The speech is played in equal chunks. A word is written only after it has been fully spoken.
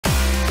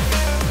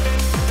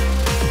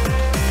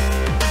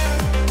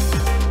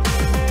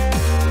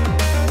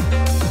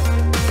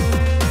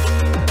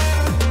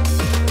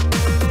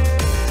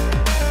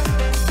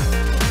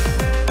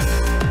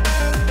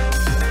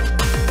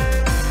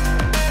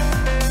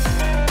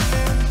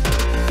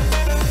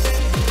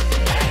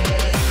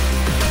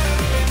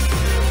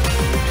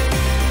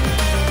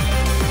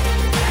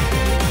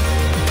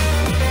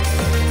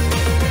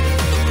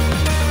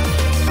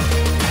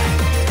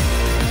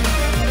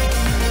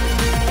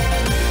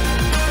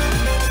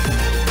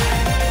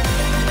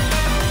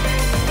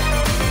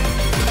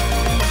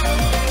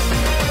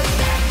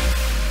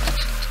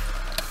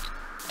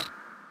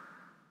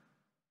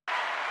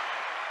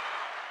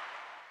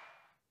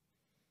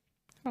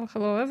Well,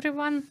 hello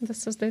everyone.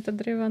 This is Data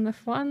Driven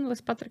F1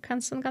 with Patrick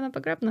Henz and Ganna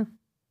Pogrebna.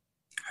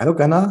 Hello,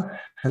 Ganna.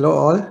 Hello,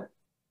 all.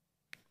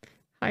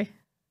 Hi.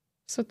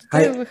 So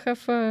today Hi. we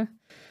have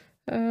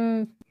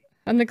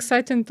an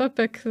exciting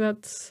topic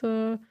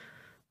that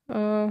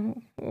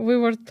we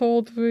were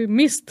told we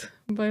missed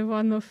by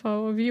one of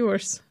our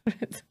viewers.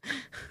 Right?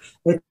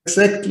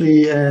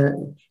 Exactly.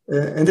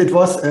 And it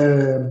was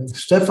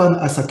Stefan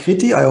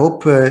Asakriti, I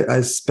hope I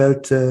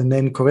spelled the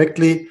name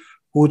correctly,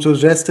 who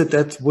suggested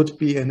that would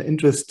be an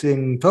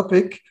interesting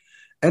topic.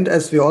 And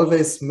as we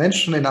always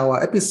mention in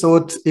our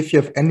episode, if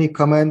you have any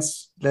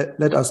comments,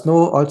 let us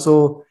know.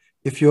 Also,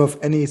 if you have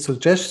any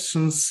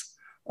suggestions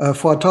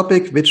for a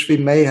topic which we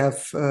may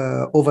have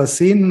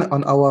overseen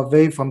on our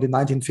way from the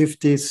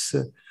 1950s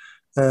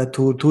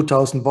to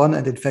 2001.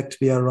 And in fact,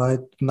 we are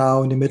right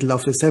now in the middle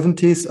of the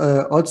 70s.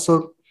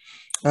 Also,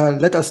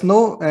 let us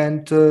know.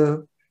 And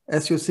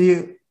as you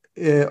see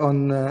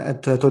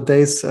at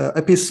today's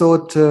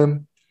episode,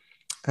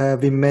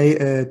 we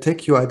may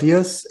take your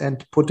ideas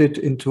and put it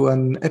into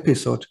an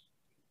episode.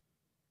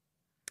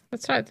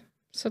 That's right.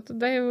 So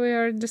today we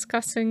are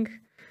discussing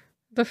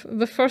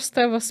the first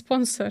ever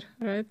sponsor,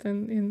 right?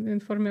 In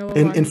Formula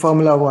One. In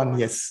Formula One,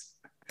 yes.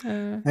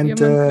 Yeoman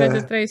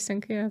Credit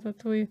Racing, yeah,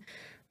 that we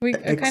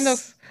kind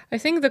of, I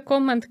think the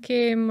comment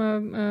came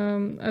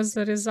as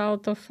a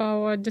result of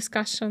our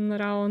discussion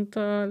around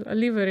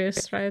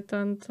liveries, right?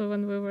 And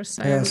when we were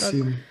saying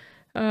that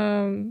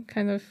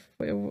kind of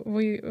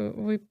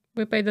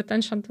we paid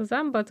attention to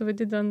them, but we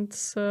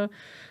didn't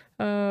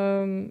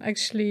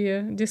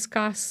actually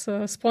discuss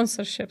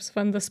sponsorships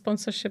when the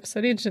sponsorships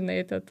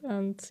originated.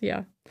 And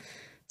yeah,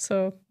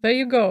 so there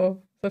you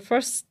go. The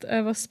first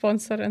ever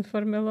sponsor in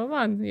Formula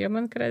One,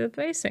 Yeoman Credit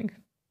Racing.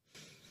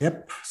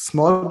 Yep,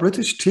 small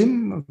British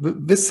team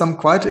with some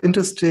quite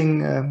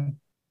interesting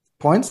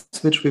points,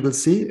 which we will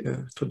see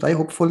today,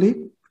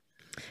 hopefully.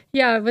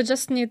 Yeah, we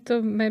just need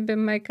to maybe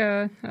make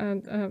a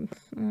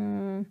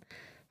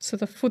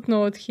sort of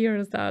footnote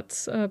here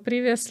that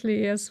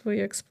previously, as we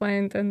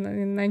explained in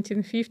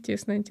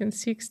 1950s,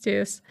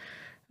 1960s,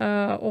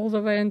 all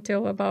the way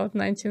until about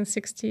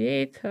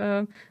 1968,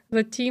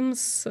 the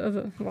teams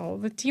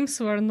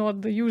were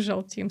not the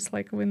usual teams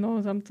like we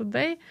know them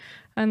today.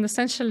 And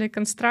essentially,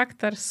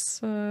 constructors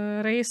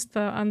raced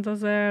under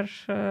their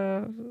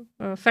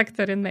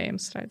factory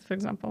names, right? For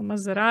example,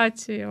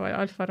 Maserati or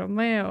Alfa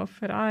Romeo or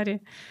Ferrari.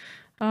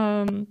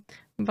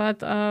 But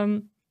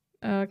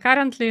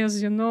currently,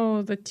 as you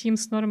know, the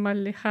teams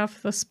normally have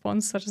the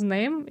sponsor's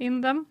name in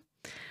them.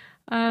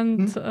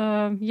 And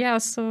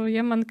so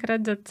Yeoman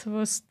Credit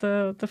was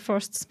the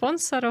first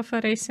sponsor of a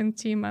racing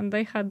team, and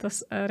they had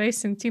a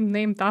racing team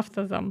named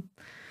after them.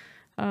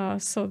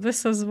 So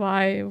this is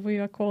why we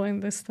are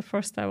calling this the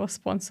first ever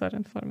sponsor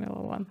in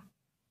Formula One.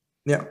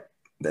 Yeah,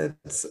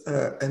 that's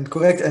and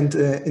correct. And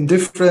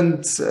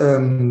indifferent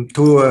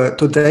to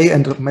today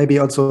and maybe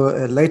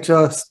also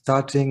later,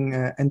 starting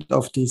end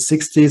of the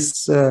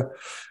 60s,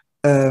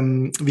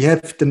 we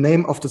have the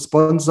name of the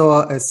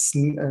sponsor as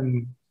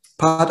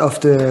part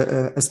of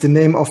as the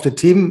name of the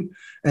team.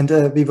 And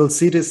we will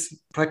see this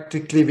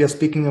practically. We are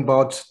speaking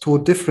about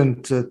two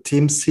different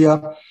teams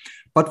here.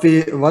 What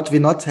we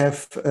not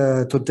have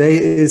today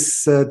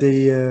is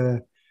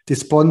the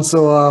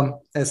sponsor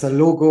as a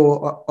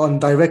logo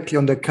directly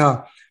on the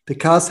car. The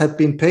cars had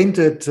been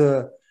painted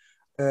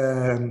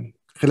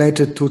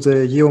related to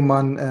the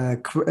Yeoman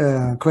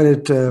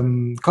Credit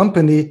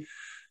Company,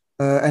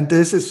 and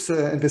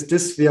with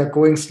this we are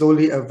going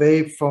slowly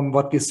away from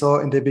what we saw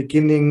in the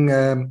beginning,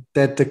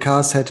 that the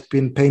cars had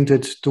been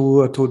painted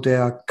to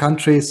their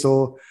country.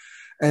 So.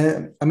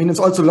 I mean, it's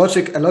also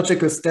a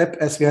logical step,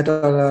 as we had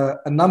a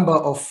number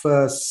of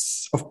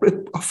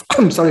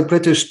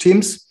British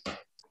teams,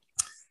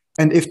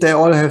 and if they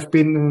all have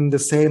been in the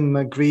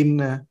same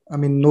green, I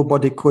mean,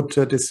 nobody could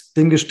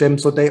distinguish them.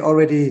 So they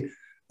already,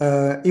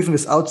 even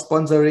without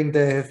sponsoring,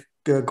 they have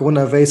gone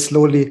away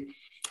slowly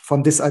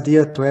from this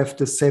idea to have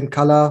the same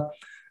color.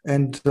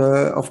 And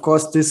of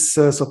course, this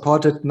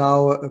supported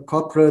now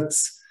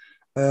corporates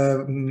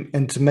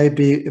and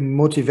maybe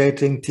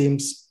motivating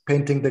teams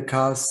painting the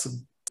cars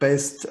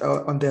based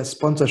on their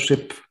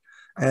sponsorship,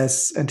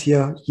 and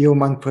here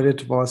Yeoman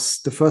Credit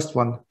was the first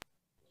one.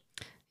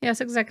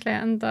 Yes, exactly.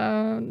 And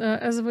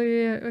as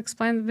we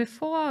explained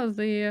before,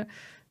 the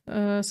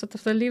sort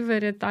of the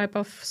livery type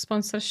of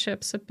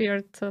sponsorships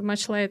appeared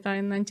much later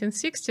in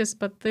 1960s,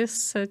 but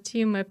this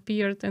team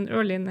appeared in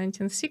early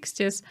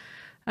 1960s.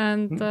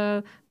 And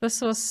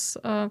this was,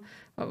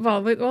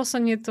 we also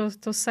need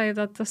to say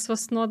that this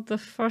was not the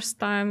first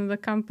time the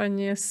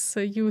companies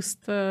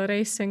used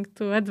racing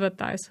to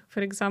advertise.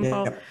 For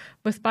example,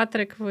 with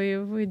Patrick,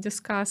 we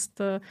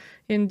discussed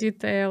in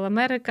detail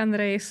American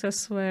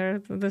races, where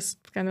this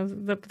kind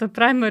of the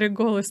primary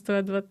goal is to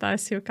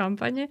advertise your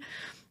company.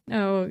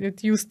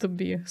 It used to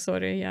be,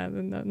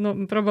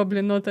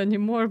 probably not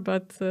anymore,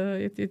 but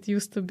it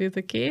used to be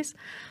the case.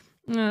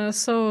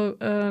 So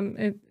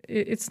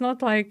it's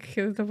not like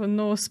there were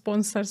no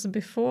sponsors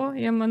before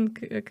Yeoman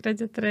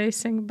Credit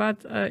Racing,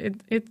 but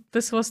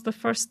this was the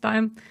first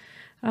time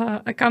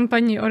a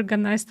company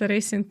organized a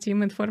racing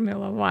team in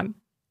Formula One.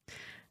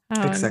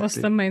 And was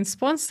the main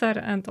sponsor,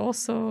 and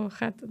also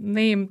had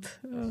named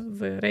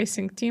the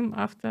racing team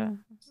after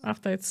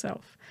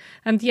itself.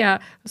 And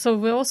so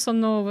we also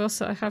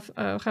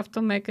have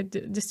to make a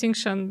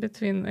distinction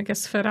between, I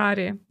guess,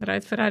 Ferrari,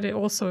 right? Ferrari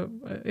also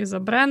is a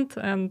brand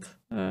and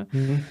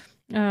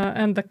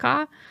the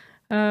car.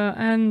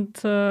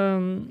 But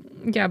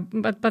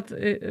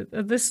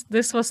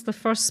this was the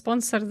first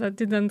sponsor that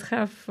didn't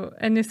have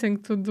anything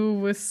to do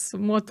with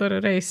motor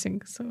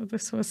racing. So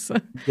this was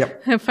a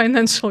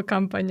financial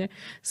company.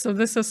 So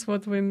this is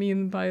what we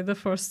mean by the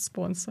first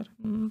sponsor.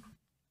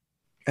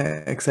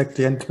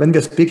 Exactly. And when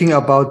we're speaking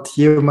about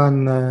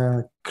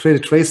Yeoman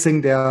Credit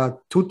Racing, there are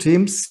two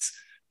teams.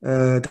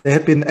 They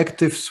have been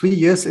active 3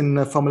 years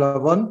in Formula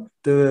One.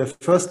 The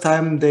first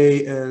time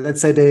they,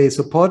 let's say, they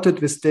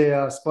supported with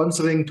their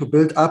sponsoring to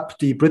build up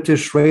the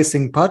British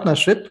Racing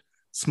Partnership,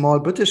 small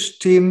British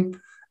team.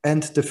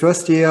 And the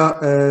first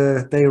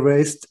year they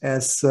raced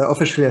as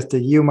officially as the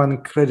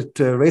Yeoman Credit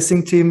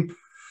Racing Team.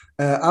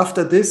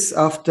 After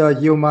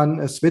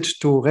Yeoman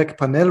switched to Rec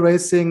Panel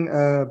Racing,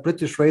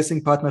 British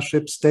Racing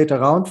Partnership stayed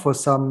around for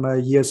some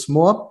years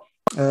more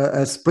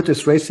as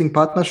British Racing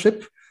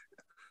Partnership.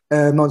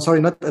 No, sorry,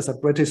 not as a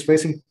British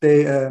Racing.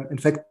 They, in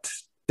fact,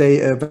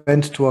 they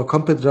went to a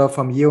competitor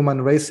from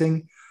Yeoman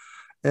Racing,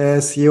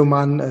 as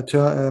Yeoman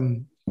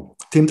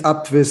teamed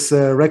up with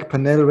Rec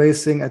Panel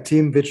Racing, a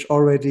team which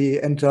already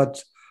entered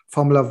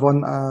Formula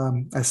One,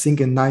 I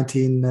think in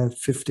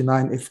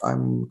 1959, if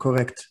I'm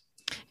correct.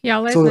 Yeah,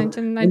 late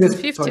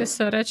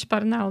 1950s, Reg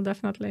Parnell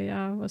definitely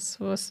was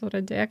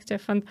already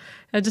active. And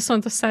I just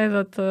want to say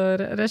that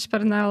Reg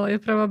Parnell, you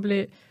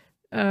probably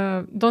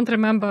don't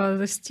remember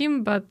this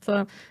team, but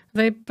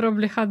they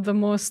probably had the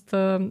most,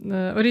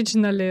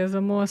 originally,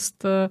 the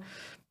most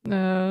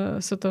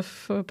sort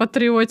of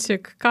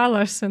patriotic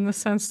colors, in the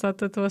sense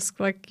that it was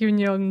like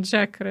Union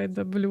Jack, right?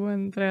 The blue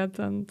and red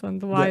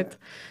and white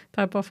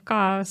type of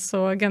car.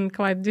 So again,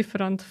 quite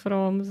different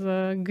from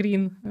the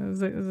green,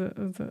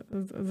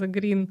 the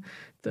green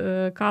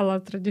color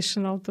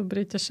traditional to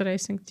British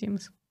racing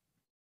teams.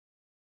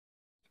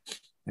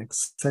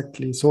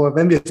 Exactly. So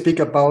when we speak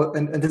about,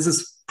 and this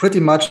is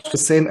pretty much the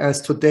same as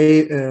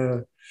today,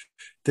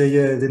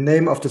 the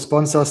name of the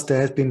sponsors,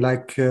 there has been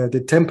like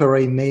the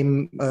temporary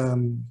name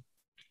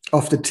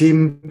of the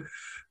team,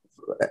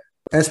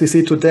 as we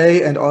see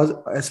today, and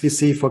as we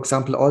see, for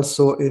example,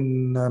 also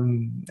in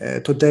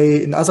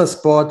today in other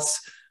sports,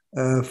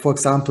 for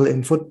example,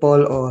 in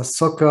football or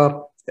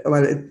soccer.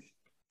 Well,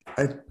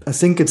 I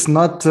think it's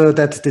not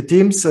that the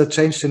teams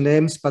change the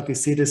names, but we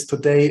see this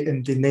today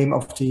in the name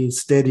of the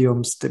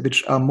stadiums,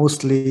 which are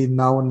mostly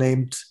now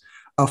named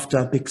after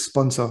a big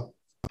sponsor.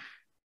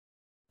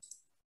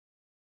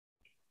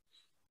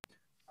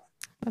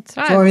 That's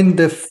right. So I mean,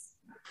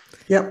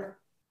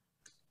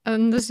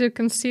 and as you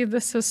can see,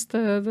 this is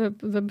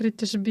the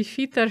British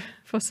Beefeater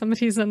for some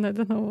reason. I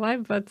don't know why,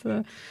 but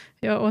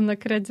on a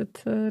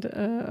credit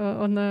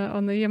on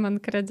a Yeoman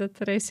Credit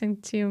Racing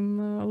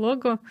Team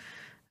logo.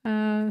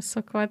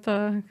 So quite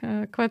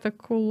a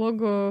cool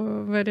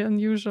logo, very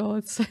unusual,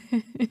 I'd say.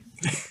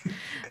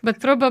 But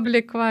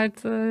probably quite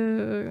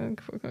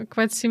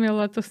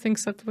similar to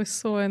things that we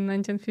saw in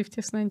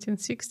 1950s,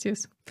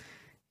 1960s.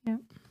 Yeah.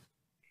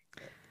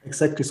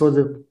 Exactly.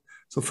 So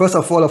first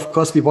of all, of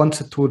course, we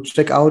wanted to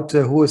check out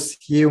who is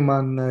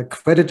Yeoman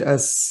Credit,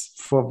 as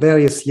for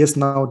various years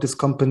now, this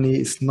company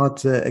is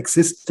not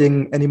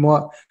existing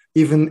anymore.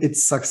 Even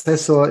its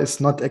successor is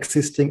not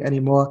existing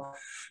anymore.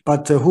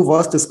 But who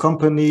was this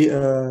company?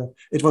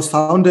 It was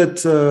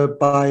founded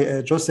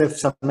by Joseph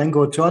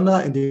Samengo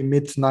Turner in the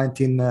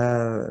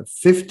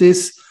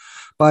mid-1950s.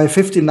 By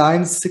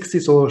 59, 60,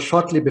 so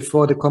shortly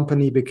before the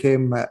company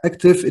became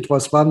active, it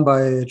was run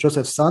by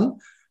Joseph's son,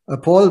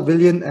 Paul,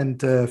 William, and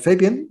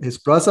Fabian, his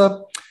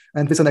brother,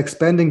 and with an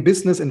expanding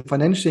business in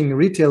financing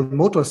retail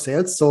motor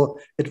sales. So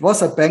it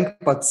was a bank,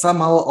 but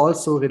somehow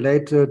also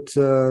related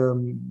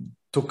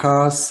to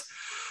cars.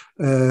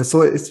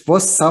 So it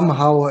was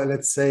somehow,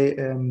 let's say,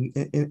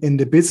 in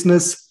the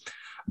business.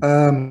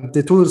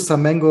 The two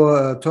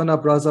Samengo Turner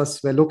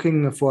brothers were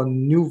looking for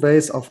new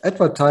ways of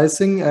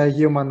advertising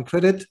Yeoman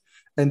Credit,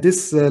 and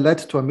this led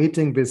to a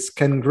meeting with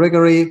Ken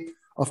Gregory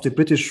of the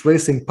British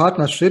Racing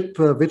Partnership,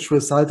 which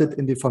resulted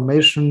in the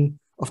formation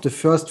of the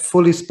first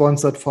fully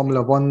sponsored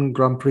Formula One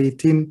Grand Prix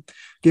team,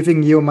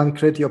 giving Yeoman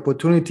Credit the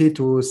opportunity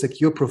to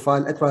secure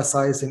profile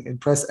advertising in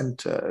press and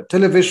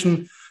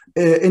television.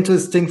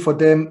 Interesting for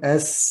them,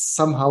 as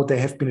somehow they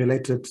have been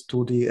related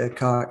to the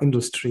car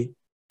industry.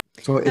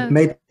 So it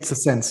made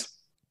sense.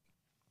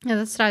 Yeah,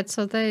 that's right.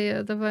 So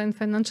they were in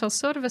financial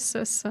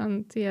services,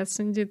 and yes,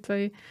 indeed,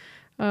 they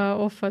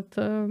offered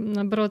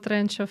a broad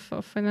range of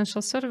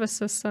financial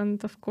services,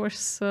 and of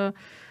course,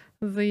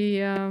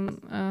 the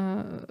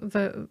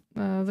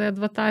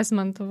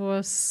advertisement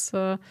was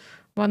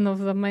one of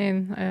the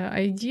main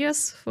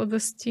ideas for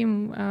this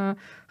team.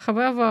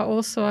 However,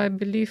 also I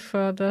believe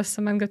the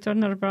Samengo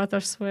Turner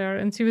brothers were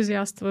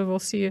enthusiasts. We will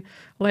see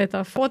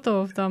later a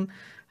photo of them.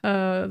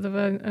 they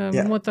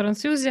were motor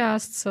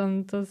enthusiasts,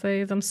 and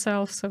they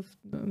themselves have,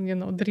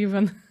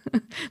 driven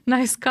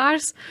nice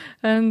cars,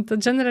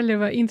 and generally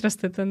were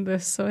interested in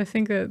this. So I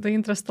think the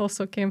interest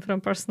also came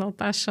from personal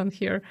passion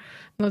here,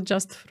 not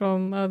just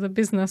from the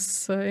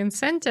business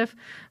incentive,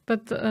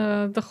 but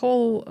the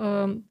whole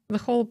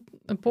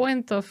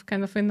point of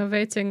kind of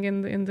innovating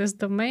in this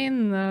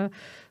domain.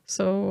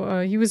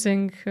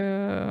 Using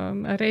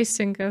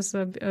racing as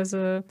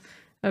a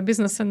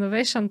business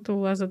innovation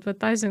tool, as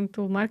advertising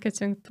tool,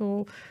 marketing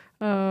tool,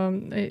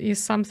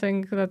 is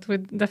something that we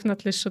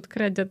definitely should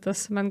credit the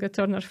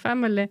Semenya-Turner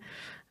family.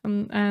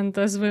 And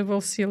as we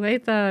will see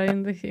later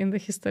in the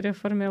history of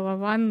Formula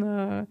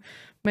One,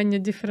 many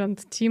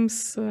different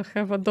teams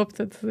have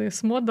adopted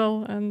this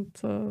model, and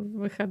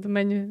we had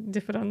many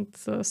different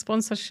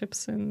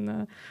sponsorships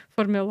in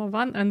Formula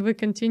One, and we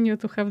continue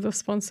to have the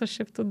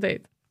sponsorship to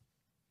date.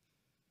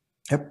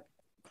 Yep.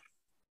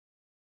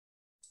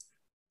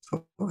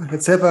 So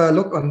let's have a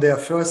look on their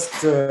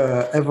first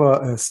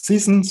ever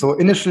season. So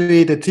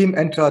initially the team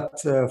entered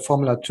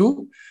Formula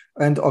 2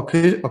 and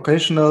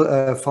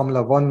occasional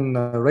Formula 1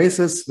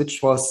 races,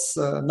 which was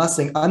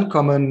nothing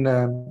uncommon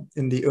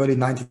in the early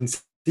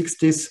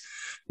 1960s,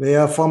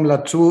 where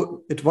Formula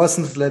 2, it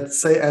wasn't,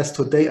 let's say, as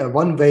today, a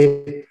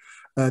one-way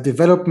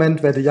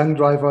development where the young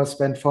drivers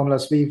went Formula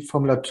 3,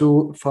 Formula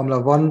 2, Formula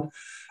 1.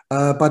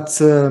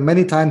 But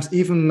many times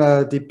even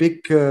the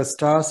big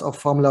stars of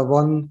Formula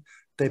 1,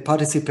 they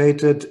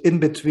participated in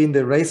between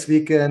the race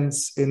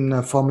weekends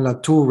in Formula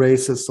 2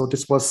 races. So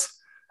this was,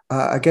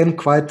 again,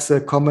 quite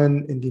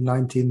common in the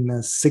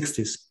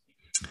 1960s.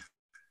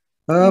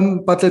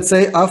 But let's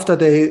say after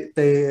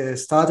they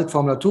started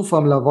Formula 2,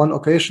 Formula 1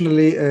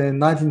 occasionally, in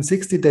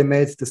 1960, they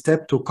made the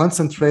step to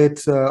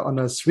concentrate on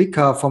a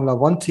three-car Formula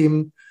 1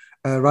 team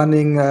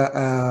running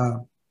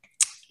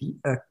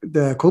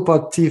the Cooper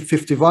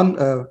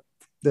T51,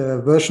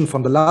 the version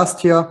from the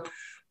last year.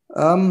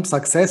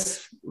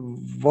 Success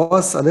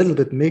was a little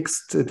bit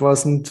mixed. It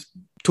wasn't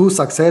too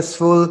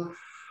successful.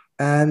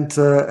 And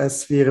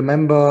as we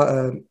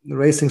remember,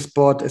 racing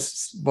sport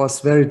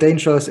was very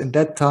dangerous in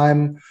that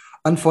time.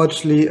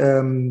 Unfortunately,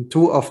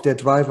 two of their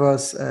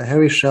drivers,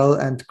 Harry Schell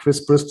and Chris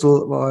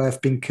Bristol, have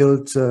been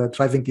killed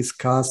driving these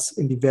cars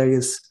in the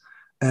various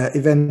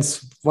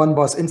events. One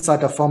was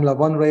inside a Formula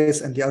 1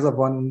 race, and the other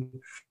one,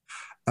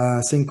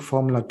 I think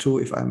Formula 2,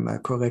 if I'm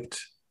correct.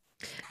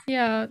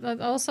 Yeah, I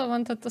also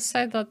wanted to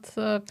say that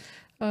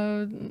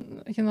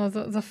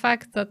the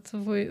fact that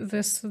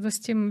this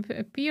team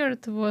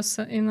appeared was,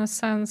 in a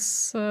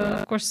sense,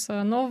 of course,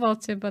 a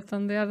novelty, but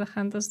on the other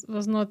hand, this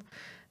was not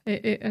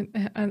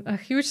a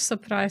huge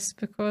surprise,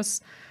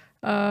 because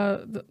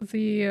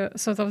the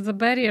sort of the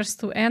barriers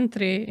to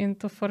entry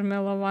into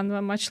Formula One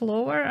were much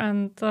lower,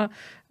 and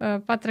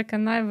Patrick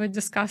and I, we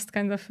discussed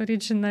kind of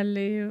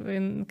originally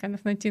in kind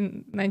of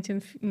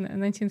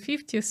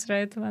 1950s,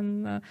 right,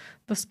 when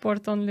the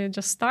sport only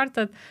just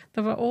started.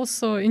 There were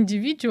also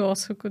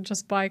individuals who could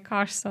just buy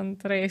cars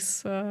and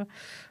race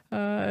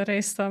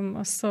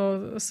them,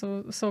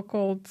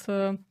 so-called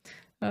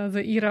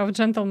the era of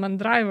gentleman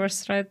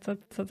drivers, right,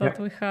 that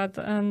we had.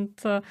 And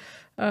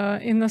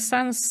in a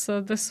sense,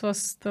 this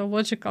was the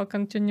logical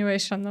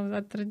continuation of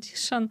that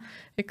tradition,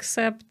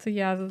 except,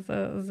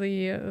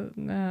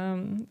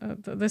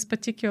 this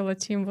particular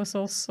team was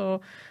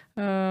also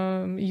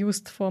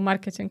used for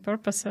marketing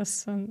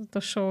purposes and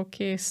to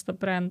showcase the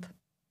brand.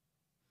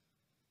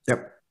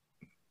 Yep.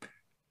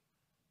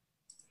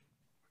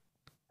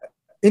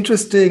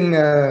 Interesting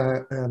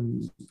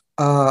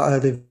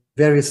the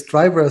various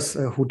drivers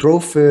who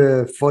drove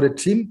for the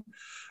team,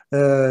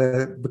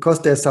 because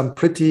there's some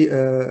pretty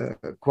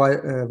quite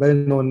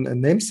well-known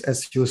names,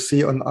 as you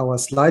see on our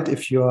slide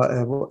if you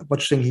are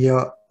watching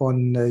here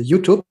on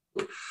YouTube.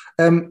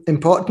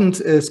 Important,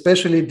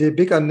 especially the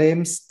bigger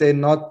names, they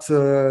not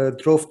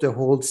drove the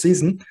whole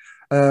season.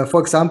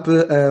 For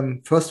example,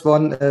 first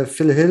one,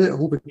 Phil Hill,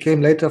 who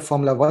became later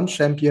Formula 1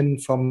 champion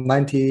from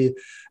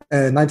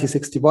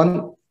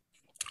 1961.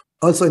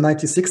 Also in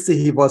 1960,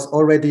 he was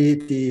already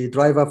the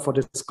driver for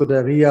the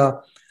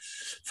Scuderia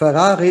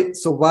Ferrari.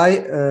 So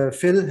why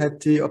Phil had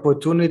the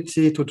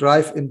opportunity to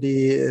drive in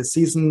the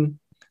season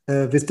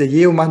with the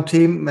Yeoman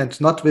team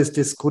and not with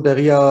the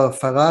Scuderia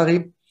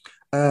Ferrari?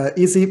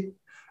 Easy.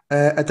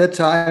 At that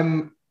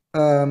time,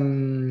 I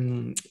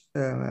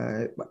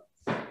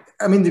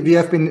mean, we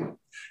have been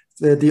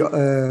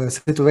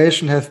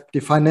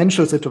the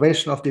financial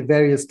situation of the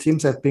various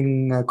teams have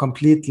been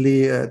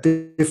completely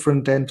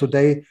different than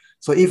today.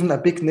 So even a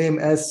big name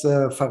as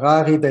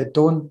Ferrari, they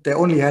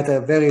only had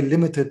a very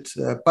limited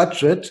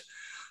budget.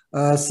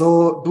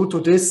 So due to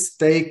this,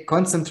 they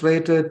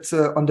concentrated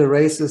on the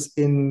races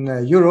in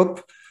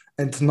Europe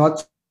and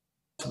not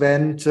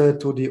went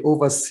to the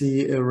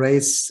overseas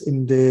race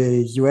in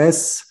the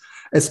US,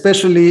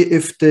 especially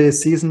if the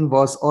season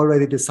was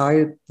already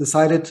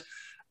decided,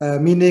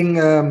 meaning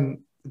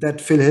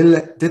that Phil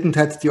Hill didn't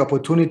have the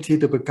opportunity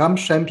to become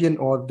champion,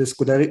 or the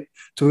Scuderia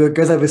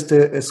together with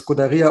the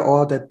Scuderia,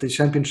 or that the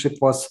championship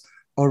was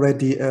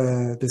already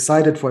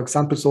decided, for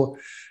example. So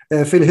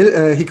Phil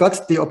Hill, he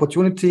got the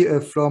opportunity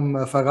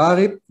from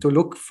Ferrari to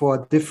look for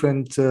a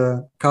different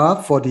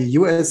car for the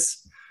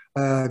US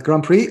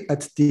Grand Prix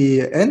at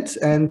the end,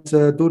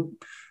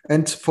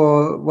 and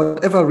for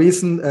whatever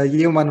reason,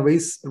 Yeoman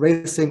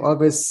Racing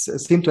always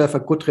seemed to have a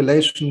good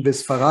relation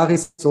with Ferrari.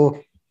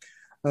 So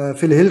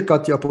Phil Hill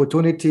got the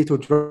opportunity to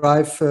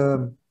drive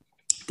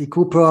the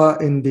Cooper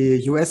in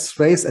the US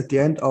race at the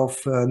end of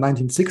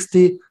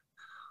 1960.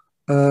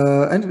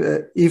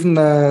 And even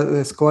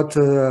scored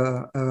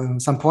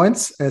some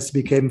points as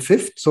became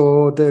fifth.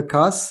 So the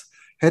cars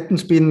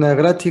hadn't been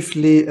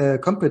relatively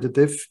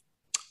competitive,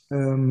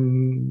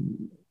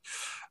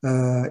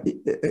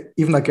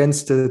 even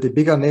against the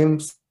bigger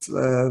names.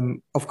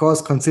 Of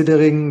course,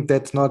 considering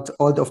that not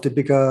all of the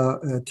bigger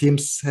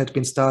teams had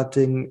been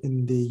starting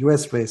in the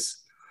US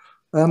race.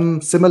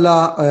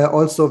 Similar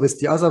also with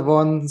the other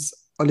ones,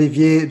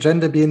 Olivier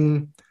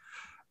Gendebien,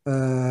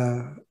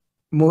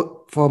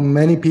 for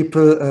many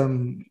people,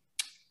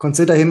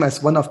 consider him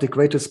as one of the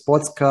greatest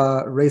sports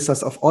car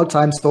racers of all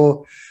time.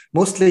 So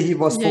mostly he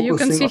was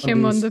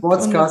focusing on the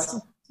sports cars.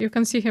 You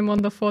can see him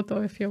on the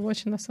photo if you're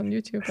watching us on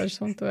YouTube. I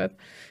just want to add,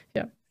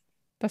 yeah,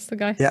 that's the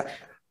guy. Yeah,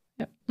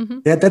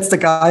 yeah, that's the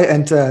guy,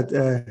 and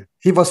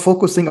he was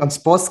focusing on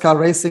sports car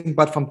racing,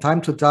 but from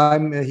time to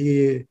time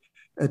he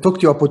took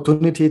the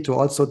opportunity to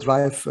also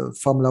drive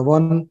Formula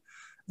One.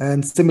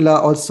 And similar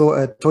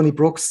also Tony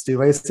Brooks, the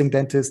racing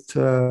dentist,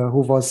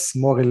 who was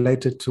more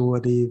related to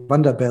the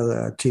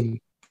Vanderbilt team.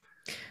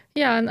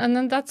 Yeah, and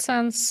in that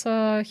sense,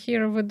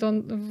 here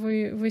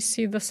we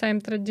see the same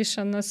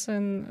tradition as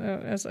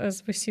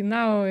we see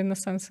now, in a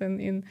sense,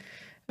 in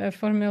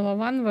Formula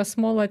One, where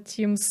smaller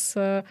teams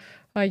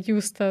are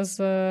used as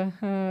a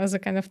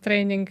kind of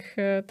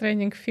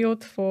training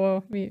field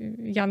for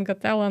younger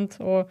talent,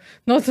 or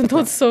not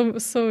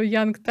so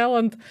young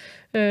talent.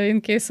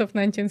 In case of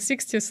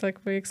 1960s, like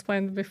we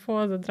explained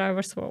before, the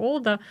drivers were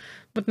older,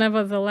 but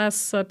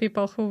nevertheless,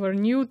 people who were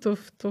new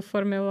to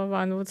Formula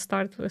One would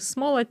start with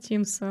smaller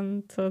teams,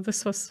 and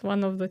this was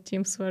one of the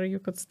teams where you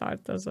could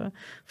start as a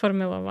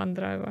Formula One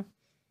driver.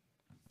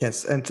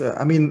 Yes, and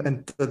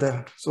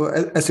so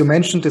as you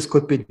mentioned, this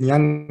could be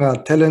younger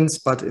talents,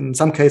 but in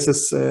some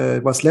cases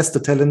it was less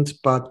the talent,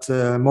 but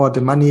more the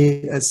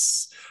money.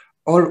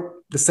 Or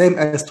the same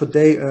as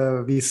today,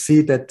 we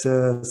see that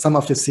some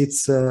of the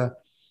seats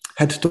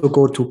had to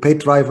go to paid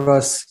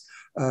drivers,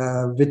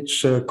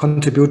 which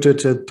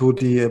contributed to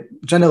the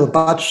general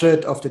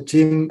budget of the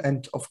team,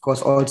 and of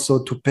course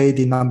also to pay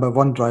the number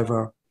one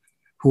driver,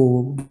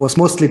 who was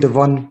mostly the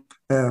one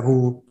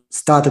who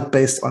started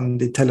based on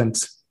the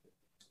talents.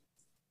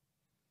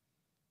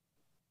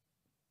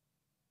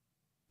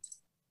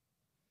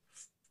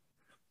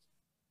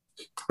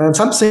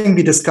 Something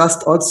we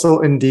discussed also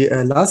in the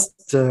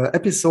last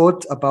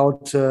episode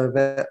about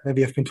when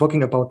we have been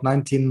talking about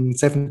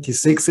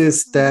 1976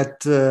 is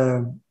that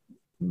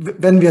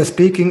when we are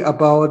speaking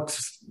about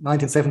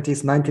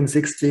 1970s,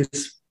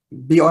 1960s,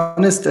 be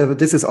honest,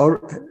 this is all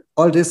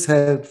this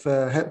have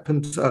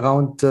happened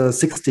around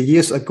 60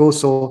 years ago.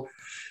 So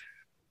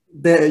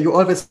there you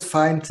always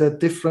find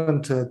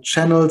different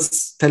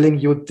channels telling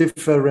you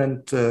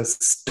different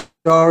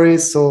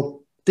stories. So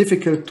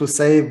difficult to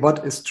say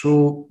what is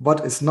true,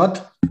 what is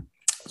not.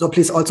 So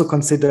please also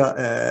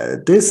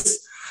consider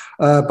this,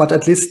 but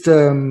at least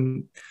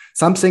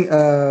something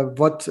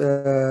what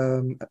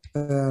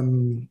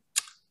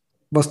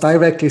was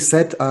directly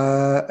said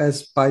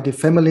as by the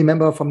family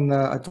member from,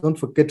 I don't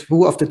forget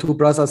who of the two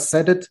brothers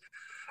said it,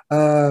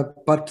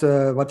 but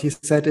what he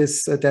said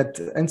is that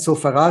Enzo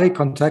Ferrari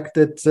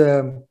contacted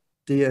the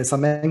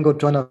Samengo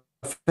Turner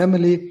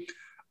family,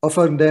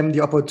 offering them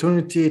the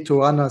opportunity to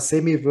run a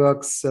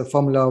semi-works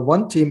Formula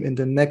One team in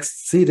the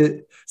next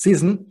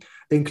season,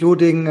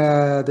 including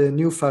the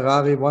new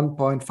Ferrari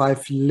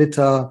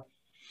 1.5-liter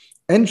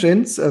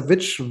engines,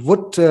 which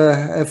would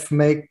have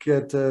made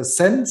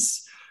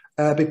sense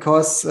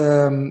because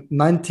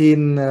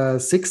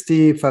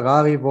 1960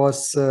 Ferrari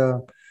was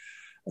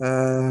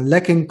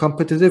lacking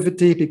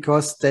competitivity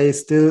because they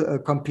still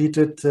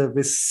competed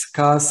with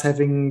cars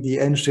having the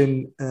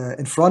engine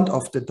in front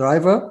of the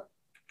driver.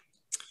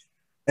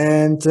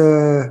 And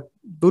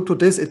due to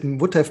this, it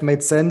would have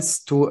made sense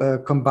to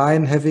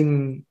combine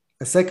having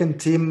a second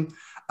team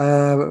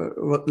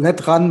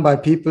led run by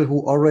people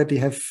who already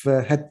have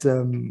had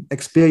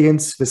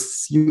experience with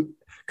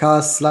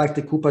cars like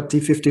the Cooper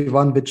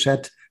T51, which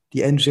had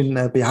the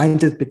engine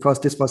behind it, because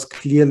this was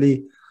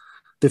clearly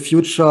the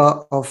future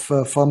of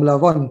Formula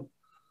One.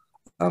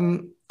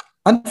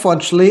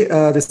 Unfortunately,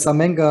 the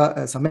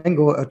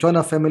Samengo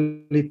Turner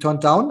family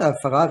turned down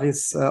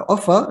Ferrari's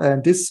offer,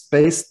 and this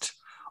based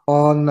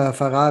on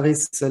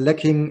Ferrari's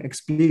lacking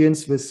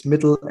experience with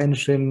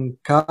middle-engine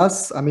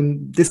cars. I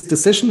mean, this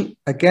decision,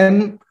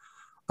 again,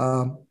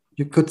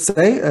 you could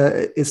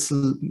say is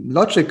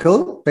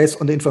logical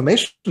based on the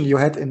information you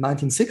had in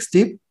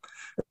 1960.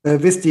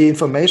 With the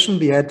information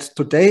we had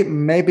today,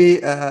 maybe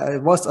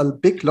it was a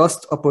big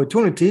lost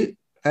opportunity.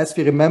 As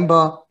we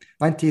remember,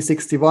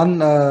 1961,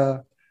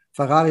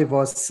 Ferrari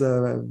was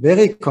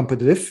very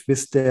competitive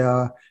with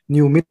their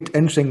new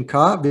mid-engine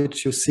car,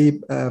 which you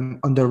see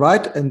on the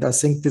right. And I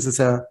think this is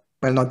a,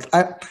 well, not,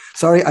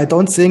 sorry, I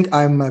don't think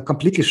I'm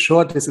completely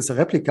sure this is a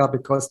replica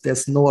because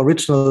there's no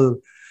original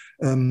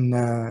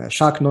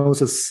shark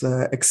noses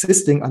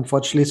existing,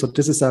 unfortunately. So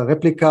this is a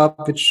replica,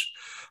 which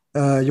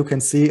you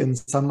can see in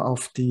some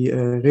of the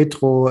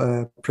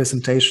retro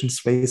presentation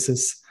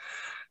spaces.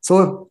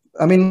 So,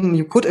 I mean,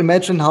 you could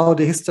imagine how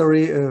the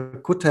history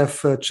could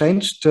have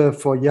changed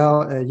for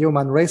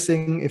Yeoman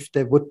Racing if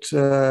they would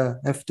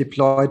have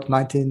deployed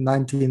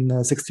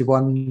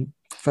 1961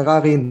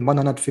 Ferrari in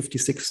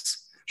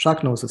 156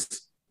 shark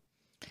noses.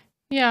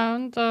 Yeah,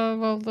 and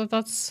well,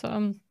 that's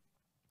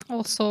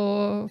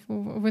also,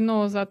 we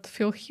know that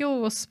Phil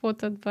Hill was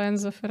spotted by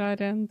Enzo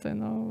Ferrari and,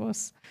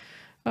 was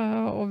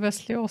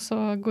obviously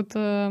also a good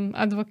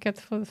advocate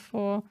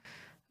for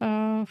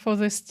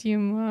this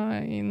team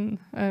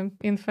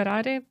in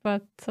Ferrari.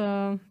 But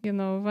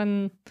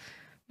when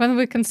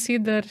we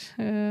consider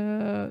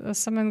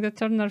some the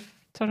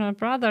Turner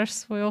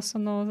brothers, we also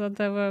know that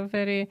they were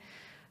very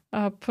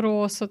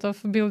pro sort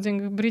of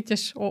building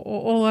British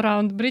all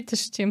around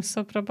British teams.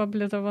 So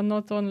probably there were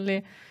not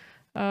only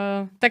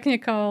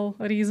technical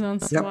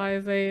reasons why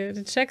they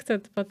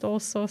rejected, but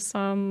also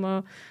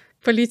some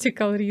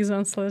political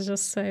reasons, let's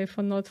just say,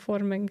 for not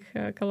forming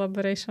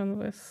collaboration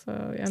with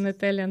an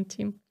Italian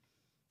team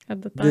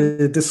at the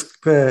time.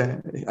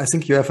 I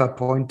think you have a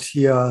point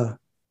here.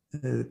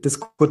 This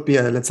could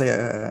be, let's say,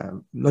 a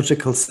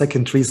logical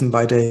second reason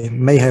why they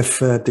may have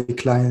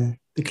declined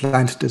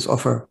this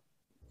offer.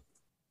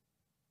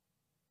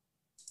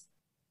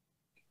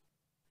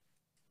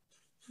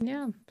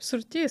 Yeah,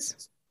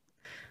 Surtees.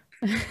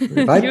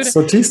 Right,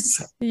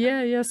 Surtees.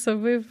 Yeah. So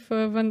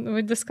when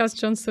we discussed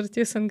John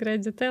Surtees in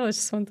great detail, I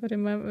just want to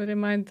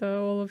remind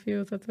all of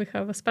you that we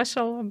have a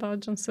special about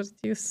John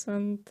Surtees,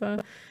 and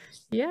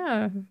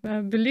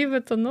believe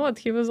it or not,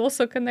 he was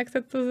also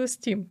connected to this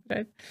team,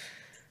 right?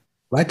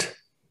 Right.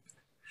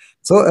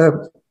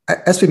 So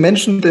as we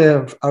mentioned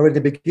already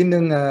at the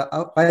beginning,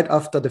 right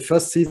after the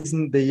first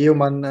season, the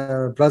Yeoman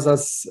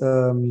brothers,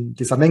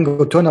 the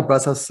Zamengo Turner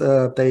brothers,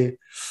 they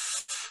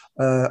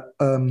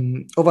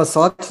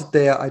overthought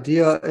their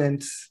idea,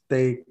 and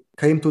they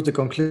came to the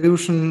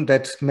conclusion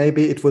that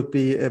maybe it would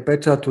be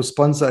better to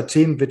sponsor a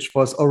team which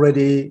was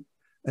already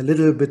a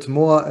little bit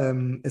more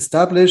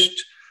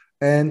established,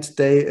 and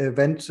they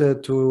went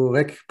to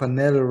Rec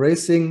Panel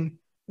Racing.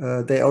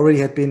 They already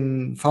had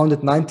been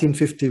founded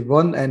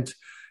 1951, and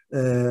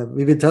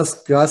we will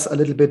discuss a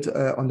little bit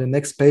on the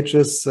next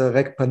pages.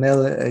 Rec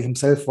Panel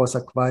himself was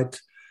a quite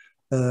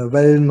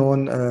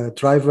well-known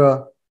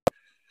driver.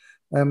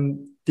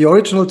 The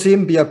original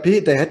team,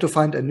 BRP, they had to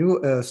find a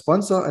new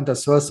sponsor and a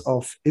source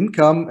of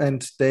income,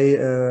 and they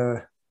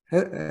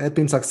had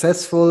been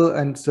successful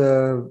and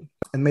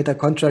made a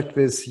contract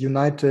with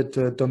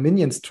United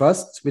Dominions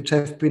Trust, which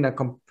have been a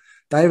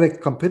direct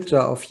competitor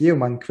of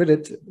Yeoman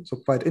Credit, so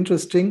quite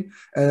interesting.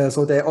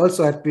 So they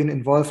also had been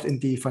involved in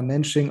the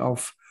financing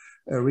of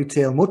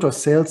retail motor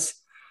sales,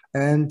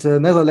 and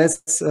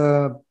nevertheless,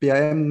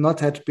 BRM not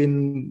had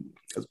been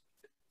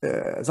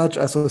such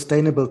a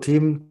sustainable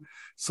team.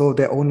 So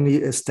they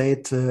only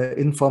stayed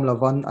in Formula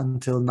One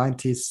until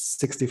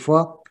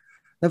 1964.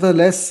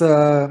 Nevertheless,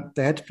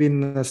 they had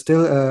been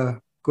still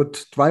good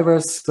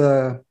drivers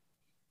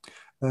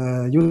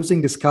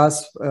using these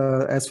cars,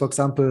 as for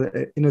example,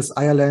 Innes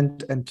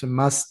Ireland and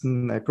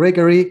Marston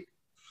Gregory.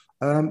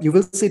 You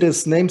will see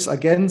these names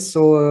again.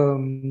 So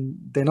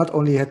they not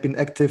only had been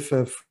active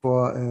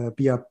for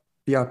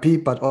BRP,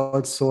 but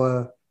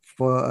also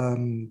for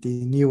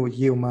the new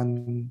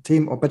Yeoman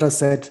team, or better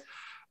said,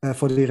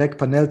 for the Rec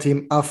Panel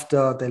team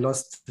after they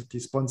lost the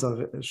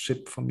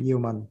sponsorship from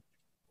Yeoman.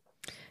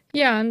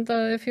 Yeah, and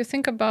if you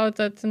think about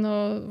it,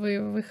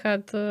 we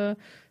had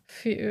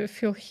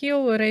Phil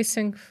Hill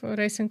racing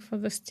for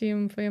this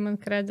team, for Yeoman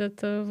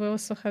Credit. We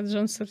also had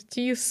John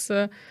Surtees,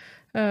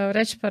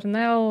 Reg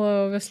Parnell,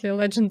 obviously a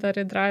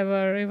legendary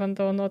driver, even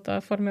though not a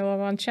Formula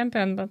One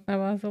champion, but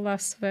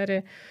nevertheless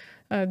very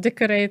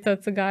decorated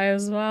guy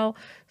as well.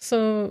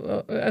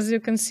 So as you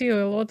can see,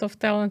 a lot of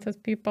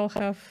talented people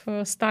have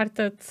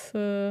started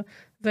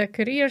their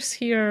careers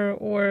here,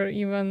 or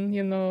even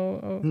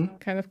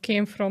kind of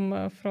came from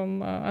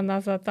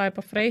another type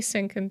of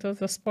racing into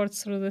the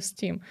sports through this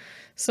team.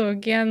 So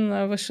again,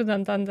 we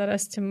shouldn't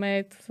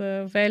underestimate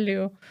the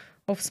value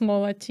of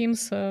smaller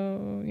teams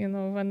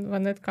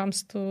when it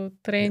comes to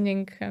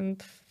training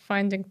and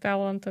finding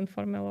talent in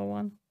Formula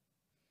One.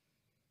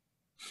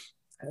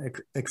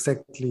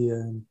 Exactly.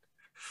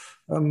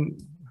 So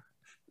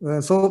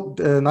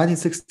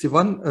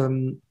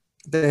 1961,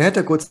 they had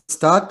a good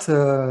start,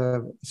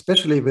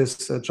 especially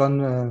with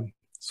John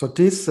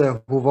Surtees,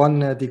 who won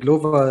the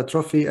Glover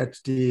Trophy at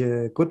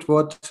the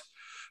Goodwood,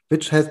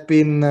 which had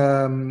been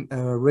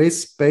a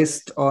race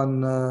based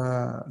on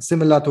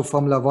similar to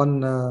Formula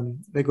One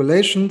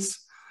regulations.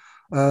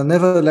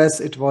 Nevertheless,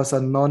 it was a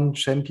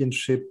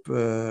non-championship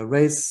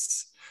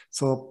race,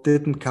 so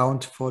didn't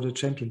count for the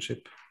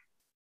championship.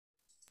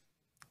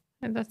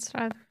 That's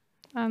right.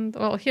 And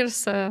well,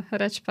 here's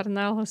Reg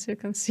Parnell, as you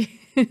can see.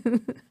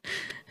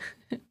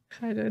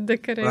 Highly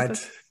decorated.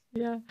 Right.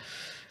 Yeah.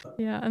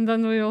 Yeah. And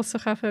then we also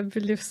have, I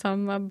believe,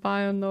 some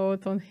bio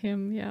note on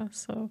him. Yeah.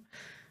 So,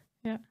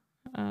 yeah.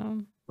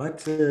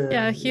 Right.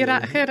 Yeah, he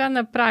ran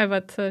a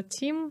private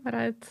team,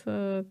 right?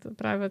 The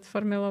private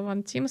Formula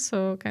One team.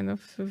 So kind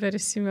of very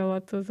similar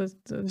to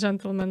the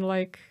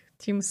gentleman-like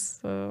teams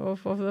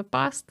of the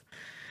past.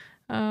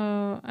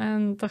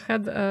 And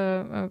had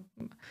a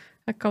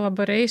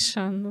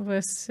collaboration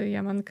with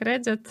Yeoman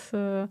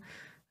Credit,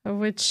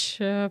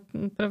 which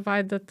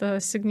provided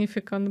a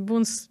significant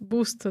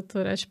boost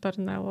to Reg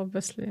Parnell.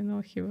 Obviously,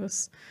 he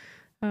was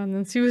an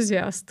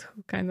enthusiast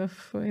who kind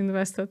of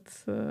invested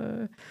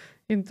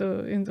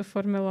into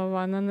Formula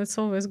One, and it's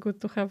always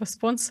good to have a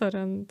sponsor.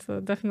 And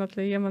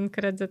definitely, Yeoman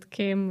Credit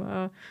came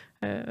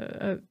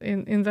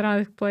in the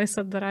right place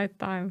at the right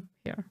time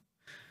here.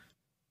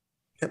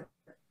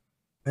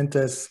 And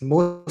as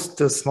most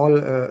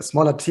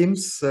smaller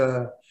teams,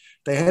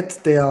 they had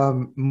their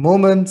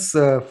moments.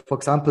 For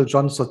example,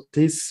 John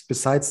Surtees,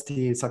 besides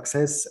the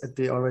success at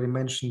the already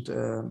mentioned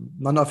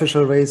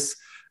non-official race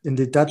in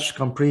the Dutch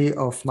Grand Prix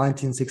of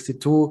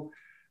 1962,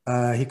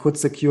 he could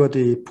secure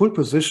the pole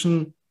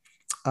position.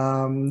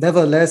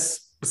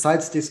 Nevertheless,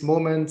 besides these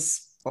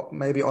moments,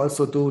 maybe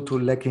also due to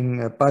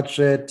lacking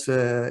budget,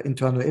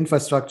 internal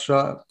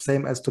infrastructure,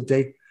 same as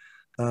today,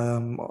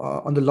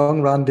 on the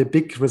long run, the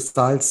big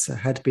results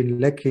had been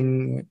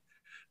lacking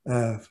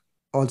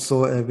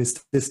also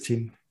with this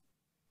team.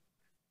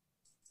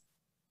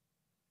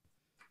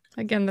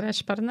 Again,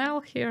 Reg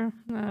Parnell here,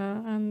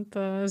 and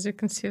as you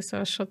can see,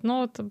 so a short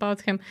note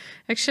about him.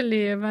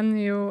 Actually, when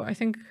you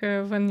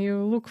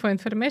look for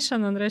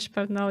information on Reg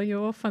Parnell,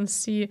 you often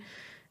see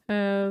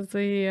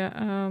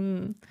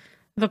the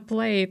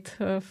plate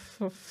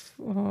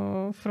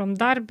from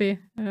Derby,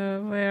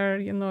 where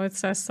it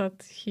says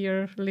that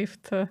here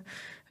lived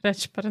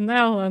Reg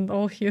Parnell and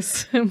all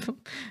his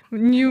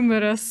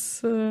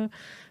numerous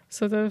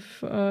sort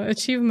of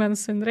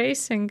achievements in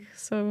racing.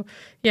 So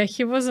yeah,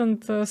 he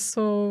wasn't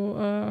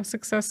so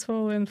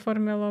successful in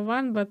Formula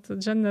One, but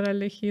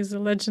generally he's a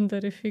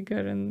legendary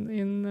figure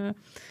in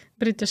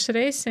British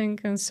racing,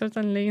 and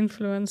certainly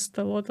influenced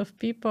a lot of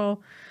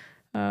people.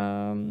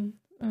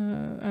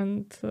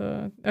 And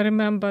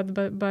remembered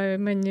by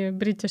many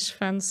British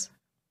fans.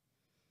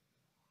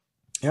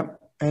 Yeah,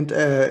 and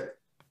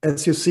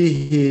as you see,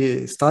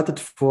 he started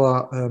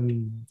for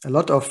a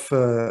lot of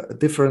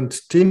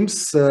different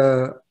teams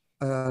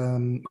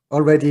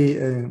already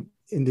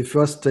in the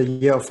first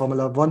year of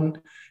Formula One.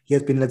 He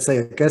had been, let's say,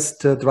 a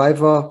guest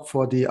driver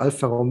for the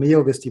Alfa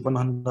Romeo with the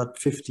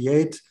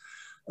 158.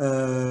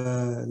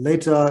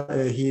 Later,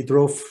 he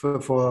drove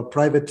for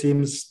private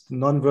teams,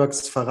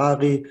 non-works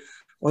Ferrari,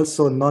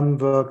 also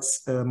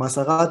non-works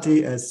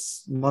Maserati,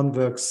 as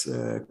non-works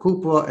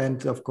Cooper,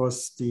 and of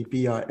course the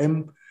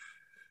BRM.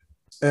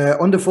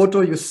 On the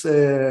photo, you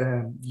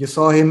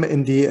saw him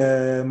in the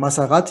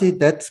Maserati.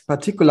 That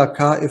particular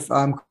car, if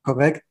I'm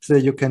correct,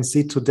 you can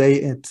see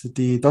today at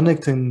the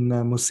Donington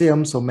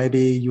Museum. So maybe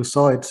you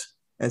saw it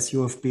as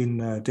you have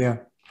been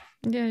there.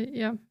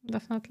 Yeah,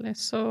 definitely.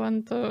 So,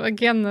 and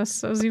again,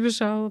 as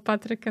usual,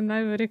 Patrick and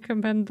I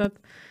recommend that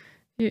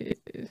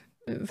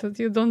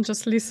you don't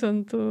just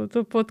listen to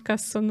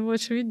podcasts and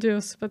watch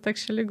videos, but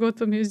actually go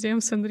to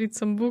museums and read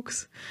some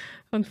books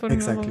on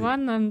Formula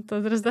One. And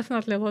there's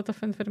definitely a lot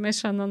of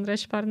information on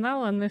Reg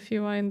Parnell. And if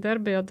you are in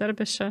Derby or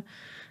Derbyshire,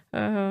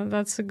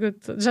 that's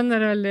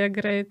generally a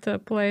great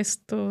place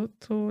to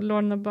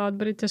learn about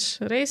British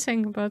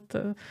racing. But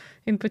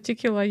in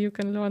particular, you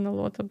can learn a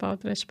lot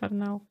about Reg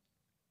Parnell.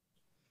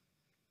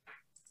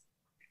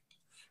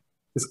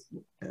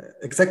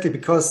 Exactly,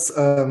 because,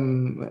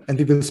 and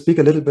we will speak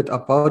a little bit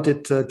about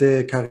it,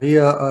 the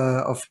career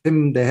of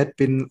him, there had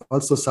been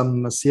also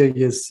some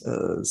serious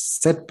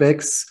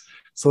setbacks.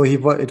 So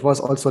it was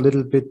also a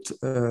little bit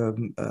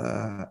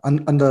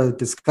under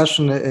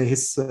discussion,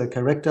 his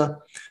character,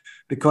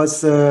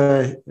 because,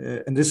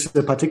 and this is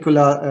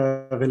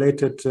particular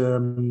related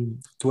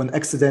to an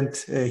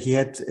accident he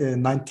had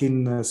in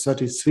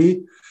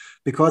 1933,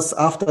 because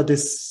after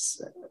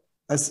this,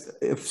 as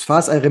far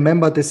as I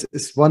remember, this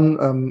is one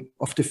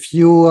of the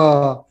few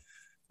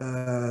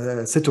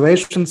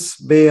situations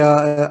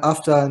where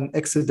after an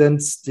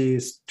accident, the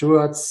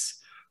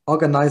stewards,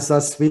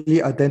 organizers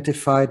really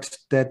identified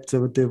that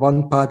the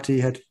one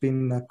party had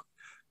been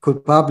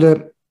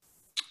culpable.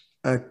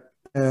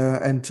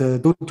 And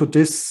due to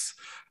this,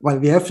 well,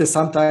 we have this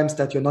sometimes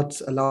that you're not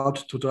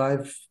allowed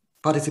to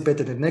participate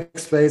in the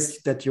next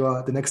race, that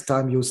the next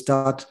time you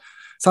start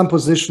some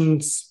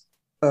positions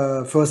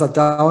further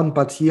down,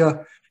 but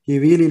here he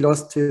really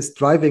lost his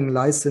driving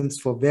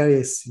license for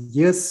various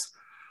years,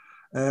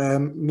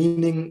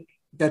 meaning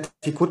that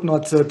he could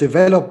not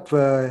develop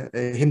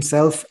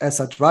himself as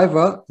a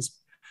driver,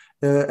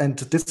 and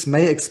this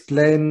may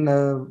explain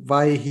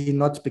why he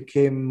not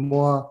became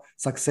more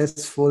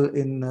successful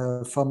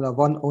in Formula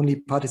One, only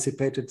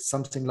participated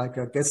something like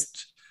a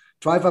guest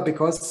driver,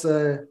 because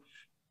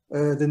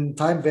the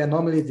time where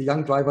normally the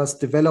young drivers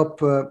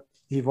develop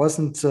he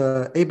wasn't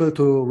able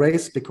to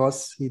race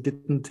because he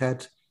didn't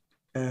had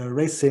a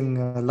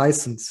racing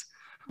license.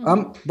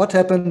 What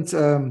happened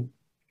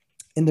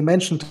in the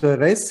mentioned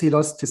race? He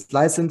lost his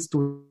license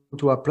due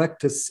to a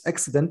practice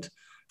accident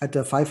at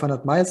the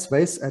 500 miles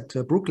race at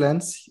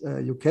Brooklands,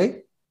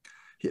 UK.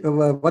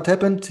 What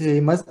happened?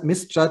 He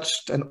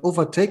misjudged an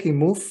overtaking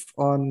move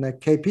on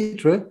K.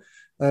 Petre.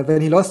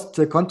 When he lost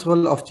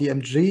control of the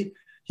MG,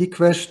 he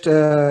crashed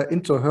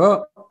into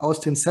her,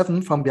 Austin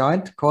 7, from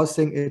behind,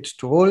 causing it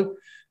to roll.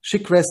 She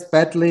crashed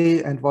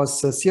badly and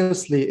was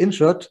seriously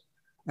injured.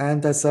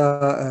 And as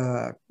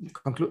a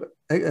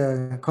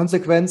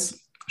consequence,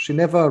 she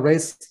never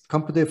raced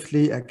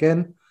competitively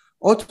again.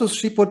 Also,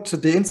 she put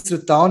the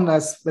incident down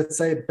as, let's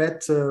say,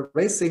 bad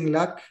racing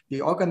luck.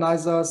 The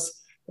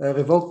organizers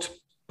revoked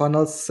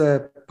Panel's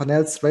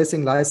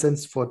racing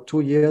license for 2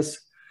 years,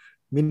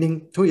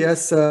 meaning 2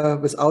 years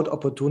without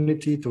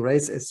opportunity to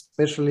race,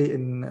 especially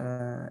in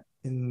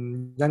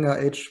younger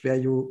age where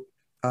you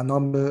are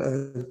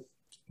normal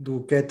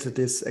to get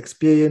this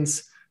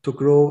experience, to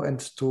grow and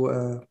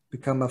to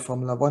become a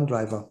Formula One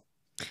driver.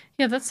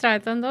 Yeah, that's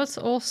right. And that's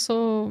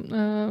also,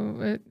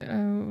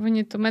 we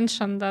need to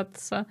mention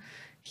that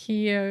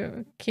he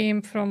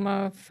came from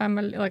a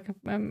family,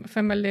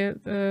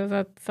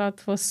 that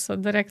was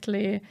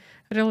directly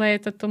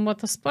related to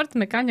motorsport,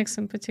 mechanics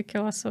in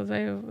particular. So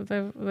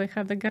they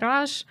had a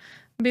garage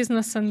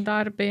business in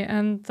Derby,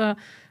 and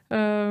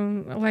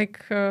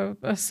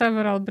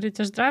several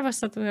British drivers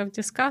that we have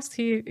discussed,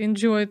 he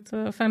enjoyed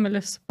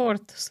family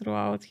support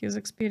throughout his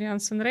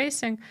experience in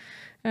racing.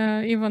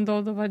 Even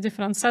though there were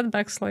different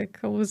setbacks like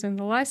losing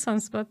the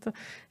license, but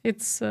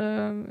it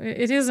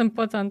is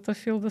important to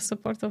feel the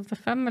support of the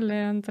family,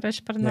 and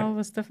Reg Parnell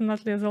was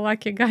definitely the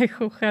lucky guy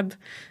who had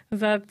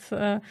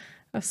that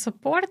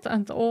support,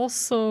 and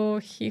also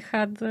he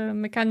had the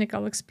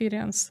mechanical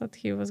experience that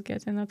he was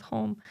getting at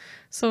home.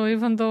 So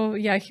even though,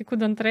 he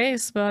couldn't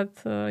race, but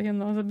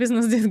the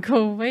business didn't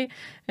go away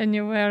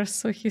anywhere,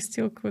 so he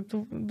still could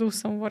do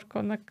some work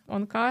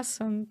on cars,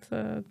 and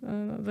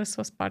this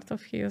was part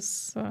of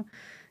his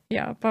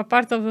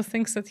part of the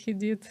things that he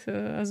did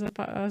as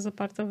a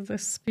part of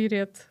this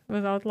period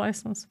without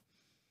license.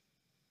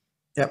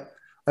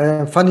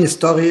 Funny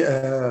story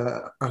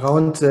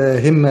around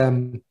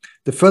him.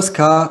 The first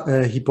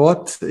car he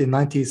bought in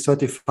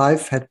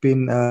 1935 had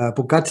been a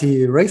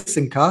Bugatti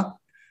racing car,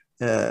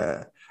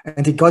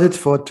 and he got it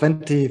for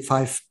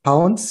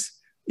 £25.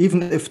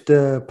 Even if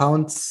the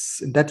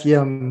pounds in that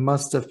year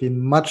must have been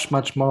much,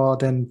 much more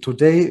than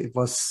today, it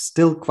was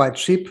still quite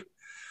cheap.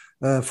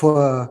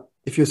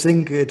 If you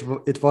think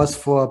it was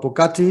for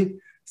Bugatti,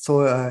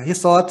 so he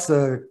thought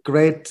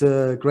great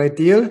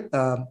deal.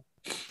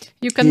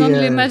 You can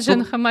only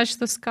imagine how much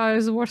this car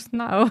is worth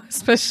now,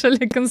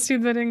 especially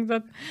considering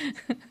that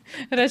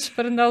Reg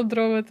Parnell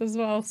drove it as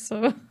well.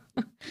 So,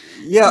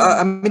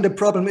 I mean, the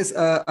problem is,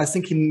 I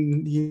think he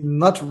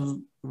not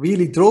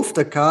really drove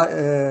the car.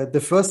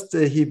 The first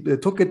he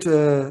took it,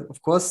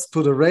 of course,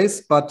 to the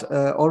race, but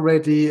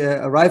already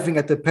arriving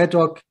at the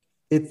paddock,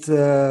 it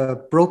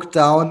broke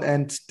down,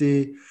 and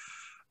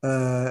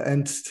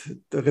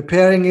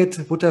repairing it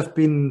would have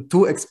been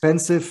too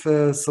expensive,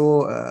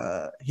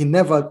 so he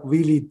never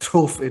really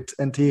drove it,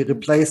 and he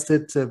replaced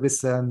it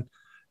with an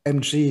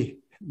MG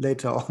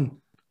later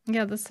on.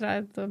 Yeah, that's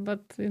right.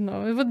 But it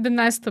would be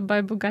nice to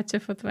buy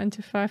Bugatti for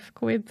 25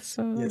 quid.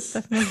 So yes,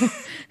 definitely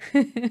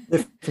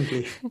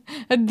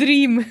a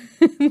dream.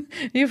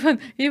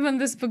 even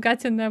this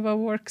Bugatti never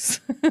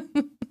works.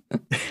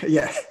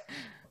 Yeah.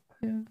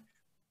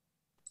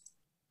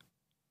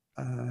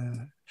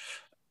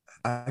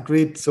 I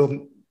agreed.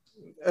 So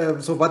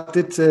what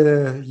did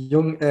the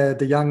young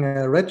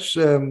Reg?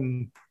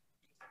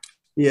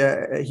 He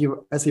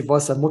as he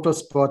was a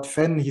motorsport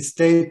fan, he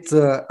stayed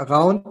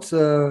around,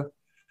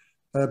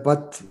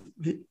 but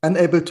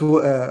unable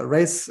to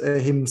race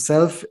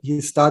himself.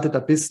 He started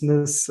a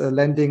business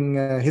lending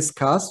his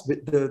cars,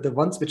 with the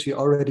ones which he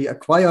already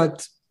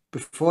acquired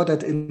before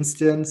that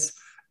instance,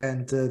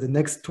 and the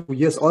next 2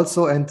 years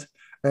also, and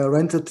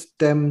rented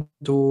them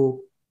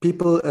to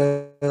people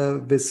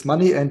with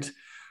money, and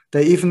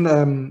they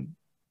even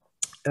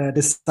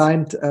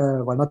designed,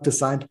 well, not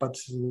designed, but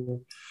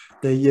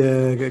they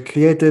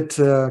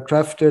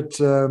crafted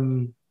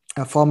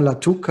a Formula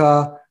 2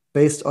 car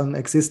based on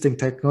existing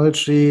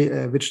technology,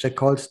 which they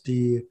called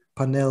the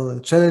Parnell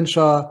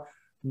Challenger.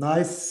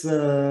 Nice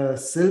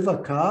silver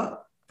car,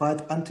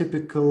 quite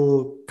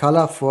untypical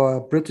color for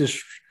a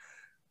British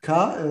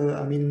car.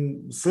 I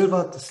mean,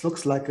 silver, this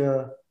looks like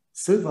a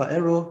silver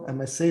arrow, a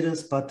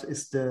Mercedes, but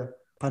it's the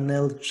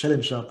Parnell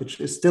Challenger, which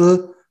is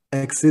still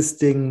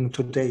existing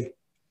today.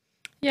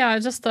 Yeah,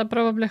 just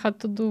probably had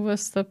to do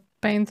with the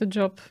paint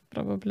job,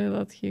 probably,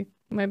 that he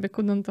maybe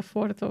couldn't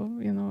afford,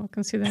 or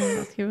considering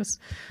that he was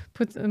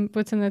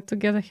putting it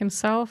together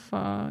himself.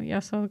 So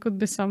there could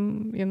be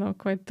some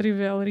quite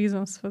trivial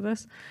reasons for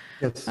this.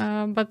 Yes.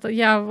 But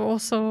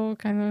also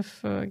kind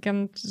of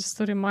again, just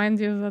to remind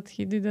you that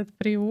he did it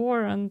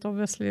pre-war, and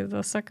obviously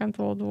the Second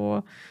World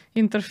War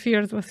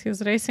interfered with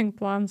his racing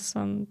plans,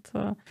 and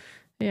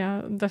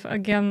yeah,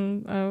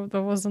 again,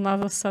 there was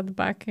another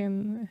setback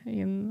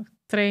in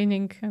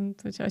training and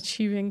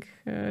achieving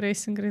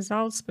racing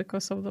results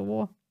because of the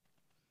war.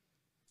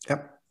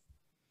 Yep.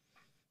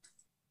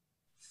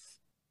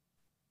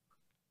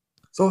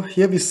 So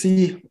here we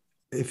see,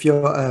 if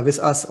you're with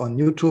us on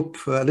YouTube,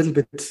 a little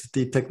bit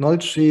the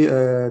technology,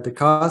 the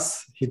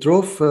cars he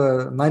drove.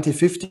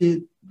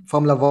 1950,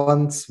 Formula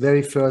One's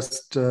very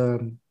first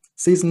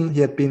season.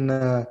 He had been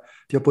the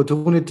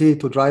opportunity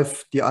to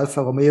drive the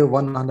Alfa Romeo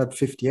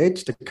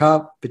 158, the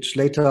car which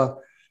later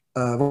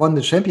won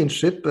the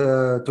championship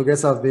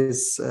together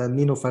with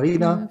Nino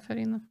Farina.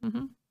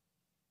 Mm-hmm.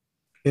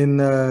 In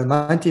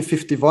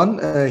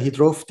 1951, he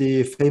drove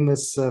the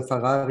famous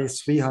Ferrari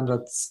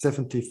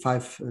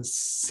 375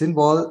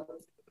 Sinwall,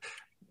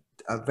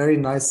 a very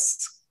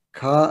nice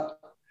car,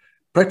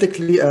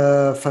 practically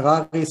a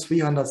Ferrari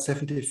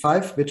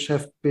 375, which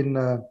have been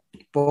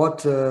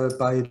bought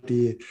by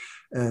the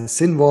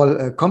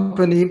Sinwall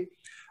company.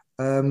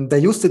 They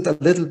used it a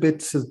little bit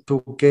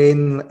to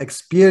gain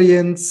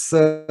experience,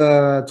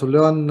 to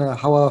learn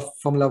how a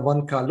Formula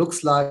One car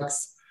looks like.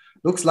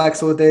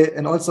 So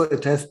and also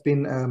it has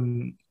been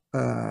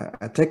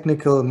a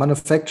technical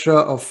manufacturer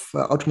of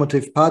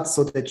automotive parts,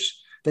 so that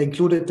they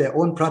included their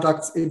own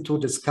products into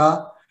this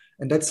car,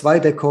 and that's why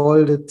they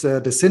called it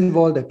the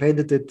Sinwall. They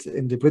painted it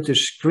in the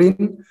British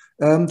green.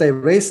 They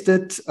raced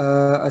it,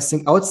 I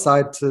think,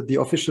 outside the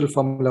official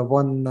Formula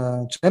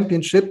One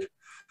championship.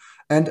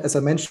 And as I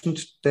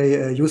mentioned,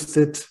 they used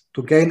it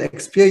to gain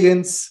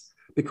experience,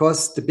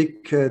 because the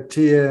big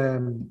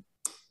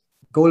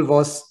goal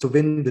was to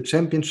win the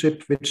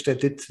championship, which they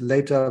did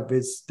later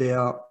with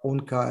their own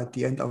car at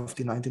the end of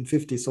the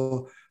 1950s.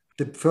 So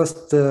the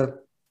first,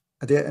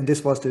 and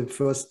this was the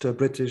first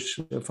British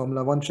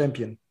Formula One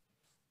champion.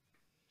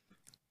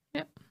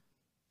 Yeah,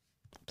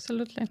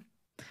 absolutely.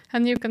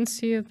 And you can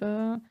see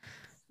the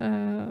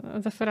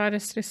Ferrari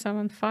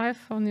 375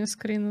 on your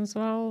screen as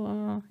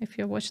well, if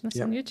you're watching us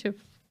on YouTube.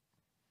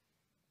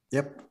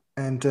 Yep.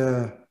 And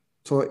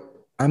so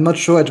I'm not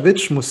sure at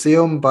which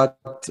museum, but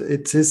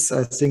it is,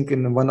 I think,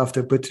 in one of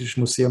the British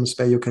museums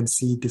where you can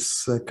see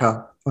this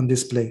car on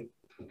display.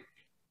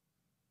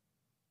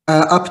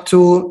 Up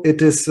to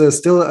it is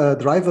still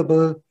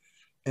drivable,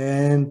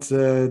 and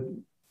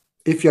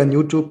if you're on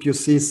YouTube, you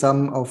see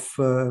some of,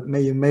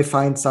 you may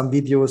find some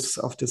videos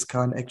of this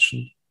car in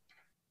action.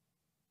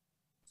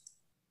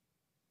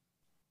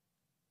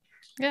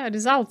 Yeah,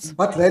 results.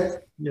 But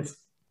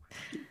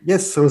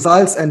yes,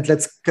 results, and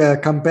let's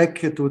come back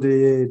to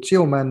the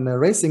Yeoman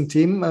Racing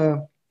Team.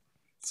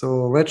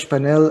 So Reg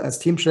Pennell as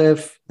team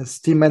chef, as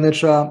team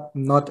manager,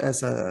 not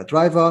as a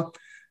driver.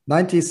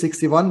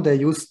 1961, they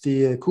used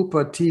the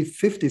Cooper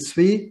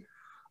T53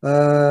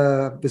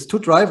 with two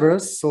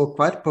drivers, so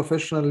quite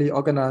professionally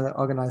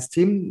organized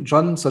team.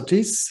 John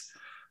Surtees,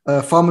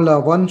 Formula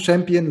One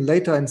champion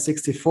later in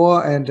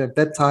 64, and at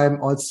that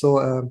time also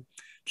a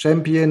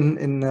champion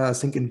in, I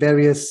think, in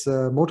various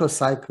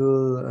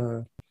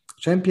motorcycle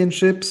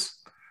championships.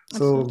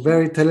 So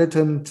very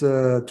talented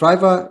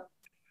driver.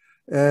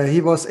 He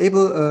was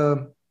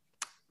able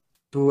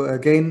to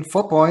gain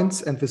 4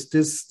 points, and with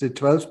this, the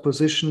 12th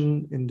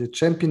position in the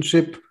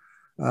championship.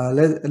 A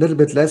little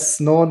bit less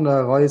known,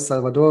 Roy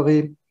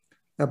Salvadori,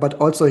 but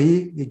also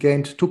he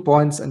gained 2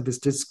 points, and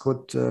with this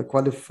could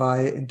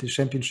qualify in the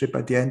championship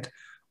at the end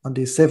on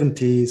the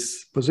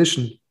 70th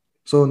position.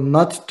 So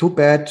not too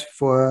bad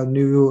for a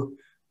new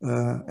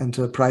and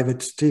a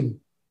private team.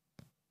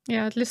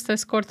 Yeah, at least I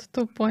scored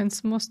 2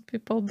 points. Most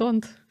people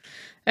don't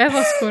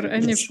ever score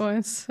any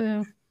points.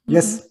 Yeah.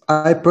 Yes,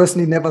 I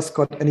personally never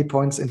scored any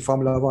points in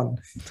Formula One.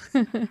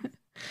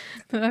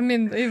 I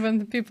mean, even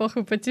the people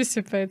who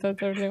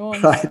participated early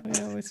on, right.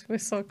 Yeah, we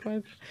saw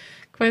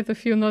quite a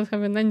few not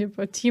having any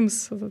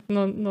teams that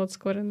not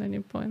scoring any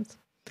points.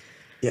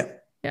 Yeah.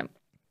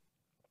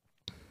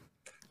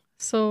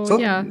 So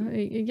yeah.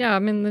 I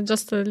mean,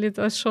 just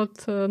a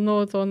short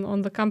note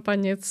on the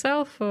company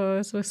itself.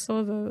 As we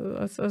saw,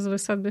 as we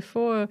said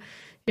before,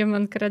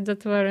 Yeoman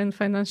Credit were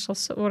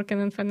working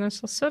in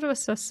financial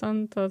services,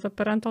 and the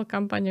parental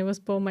company was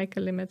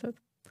Bowmaker Limited.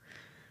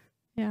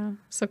 Yeah.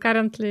 So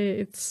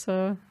currently, it's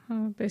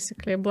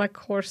basically a black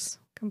horse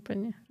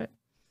company, right?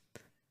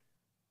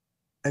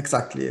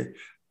 Exactly.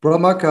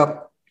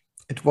 Bowmaker.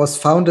 It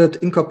was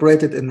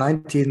incorporated in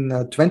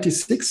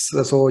 1926,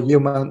 so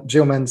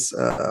Yeoman's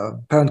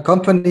parent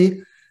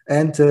company,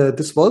 and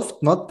this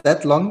evolved not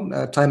that long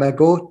time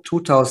ago,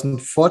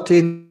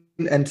 2014,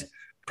 and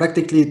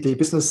practically the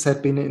business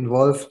had been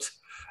involved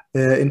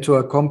into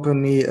a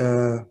company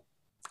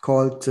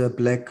called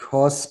Black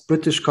Horse,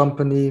 British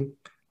company,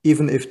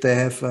 even if they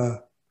have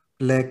a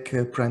black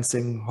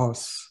prancing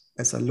horse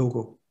as a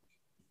logo.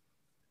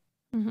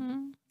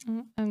 Mm-hmm.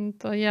 And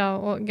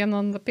again,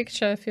 on the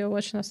picture, if you're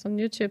watching us on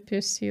YouTube, you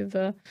see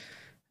the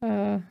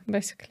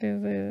basically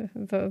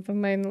the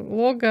main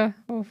logo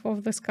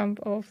of this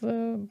of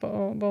the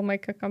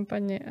Bowmaker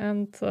company,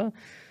 and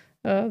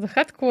the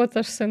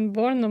headquarters in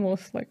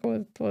Bournemouth, like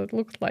what it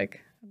looked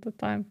like at the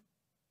time.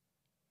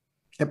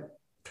 Yep.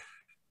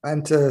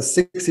 And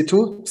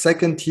 62,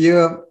 second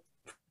year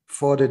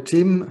for the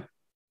team.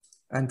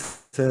 And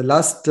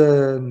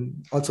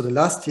also the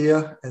last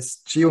year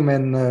as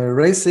Yeoman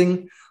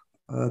Racing,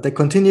 they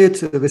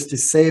continued with the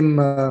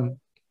same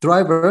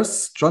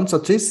drivers. John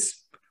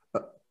Surtees,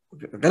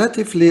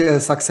 relatively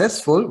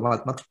successful,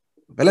 well, not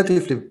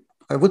relatively,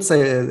 I would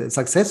say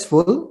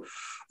successful,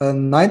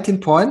 19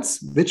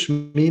 points, which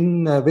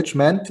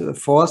meant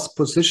fourth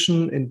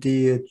position in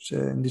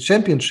the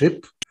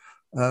championship.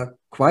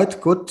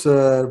 Quite good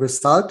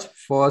result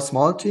for a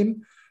small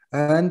team.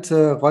 And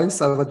Roy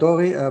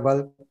Salvadori,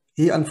 well,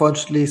 he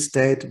unfortunately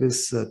stayed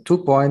with 2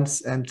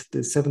 points and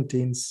the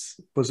 17th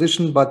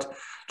position. But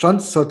John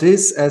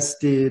Surtees as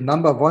the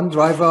 #1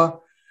 driver,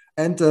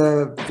 and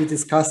we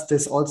discussed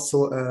this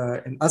also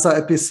in other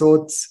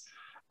episodes.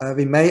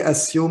 We may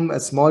assume a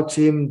small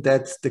team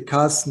that the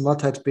cars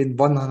not had been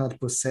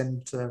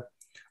 100%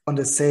 on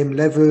the same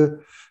level,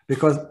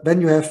 because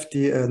when you have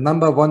the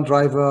 #1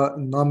 driver,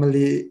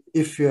 normally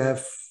if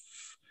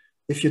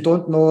you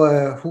don't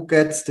know who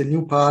gets the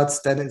new parts,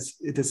 then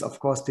it is of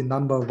course the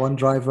 #1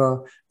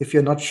 driver. If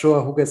you're not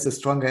sure who gets the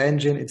stronger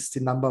engine, it's the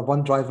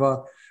 #1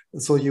 driver.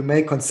 So you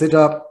may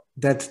consider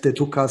that the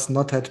two cars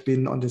not had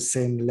been on the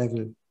same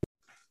level.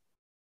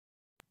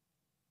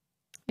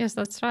 Yes,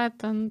 that's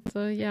right. And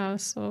yeah,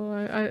 so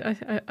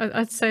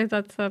I'd say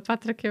that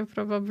Patrick, you're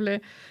probably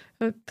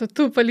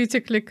too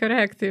politically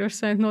correct. You're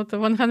saying not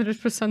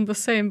 100% the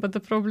same, but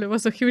there probably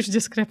was a huge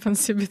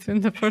discrepancy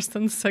between the first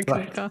and the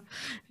second car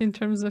in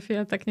terms of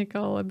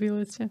technical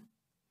ability.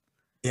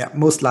 Yeah,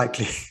 most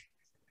likely.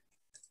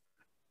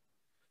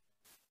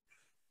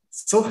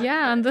 So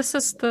yeah, and this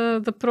is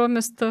the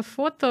promised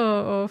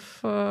photo of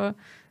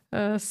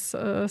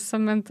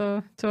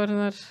Samantha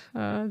Turner,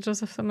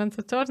 Joseph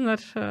Samantha Turner,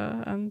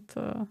 and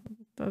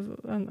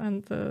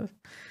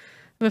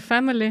the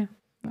family,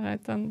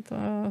 right? And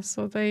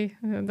so they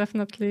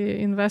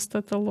definitely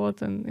invested a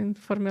lot in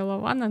Formula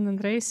One and in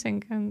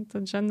racing, and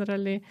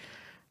generally,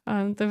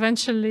 and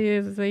eventually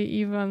they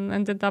even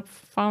ended up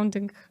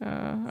founding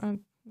a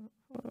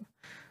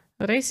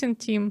racing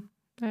team,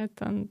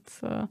 right? And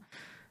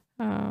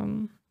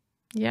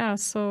yeah,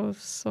 so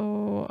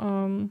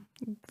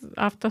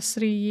after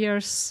 3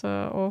 years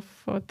of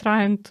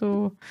trying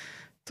to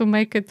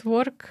make it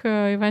work,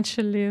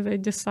 eventually they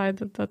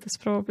decided that this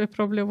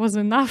probably was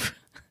enough.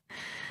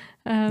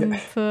 And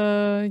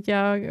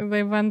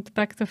they went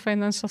back to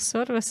financial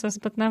services,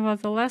 but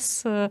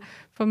nevertheless,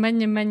 for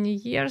many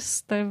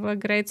years, they were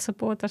great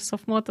supporters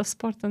of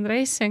motorsport and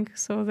racing,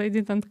 so they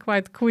didn't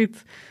quite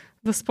quit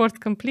the sport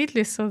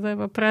completely, so they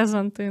were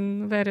present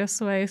in various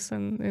ways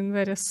and in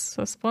various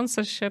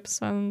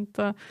sponsorships. And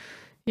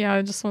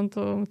I just want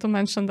to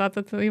mention that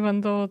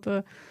even though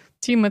the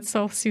team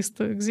itself ceased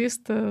to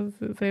exist,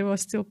 they were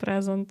still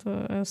present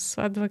as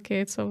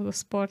advocates of the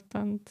sport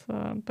and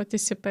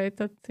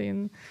participated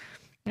in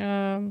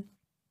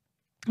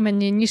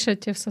many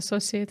initiatives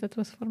associated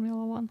with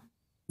Formula One.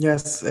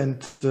 Yes,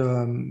 and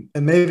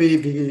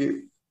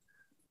maybe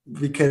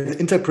we can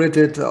interpret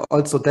it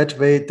also that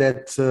way,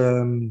 that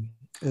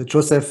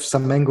Joseph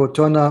Samengo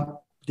Turner,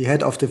 the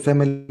head of the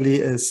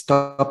family,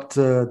 stopped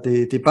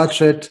the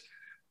budget,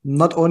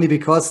 not only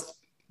because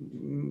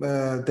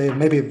they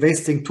may be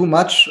wasting too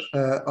much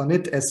on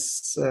it,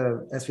 as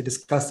we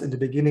discussed in the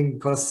beginning,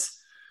 because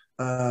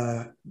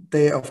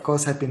they of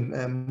course had been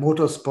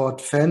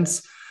motorsport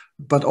fans,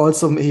 but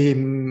also he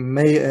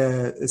may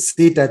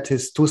see that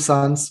his two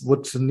sons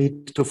would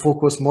need to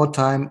focus more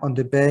time on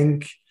the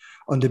bank,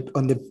 on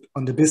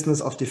the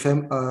business of the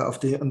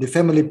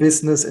family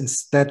business,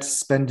 instead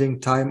spending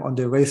time on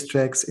the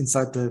racetracks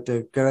inside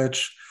the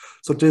garage.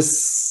 So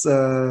this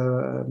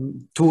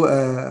two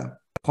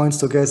points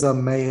together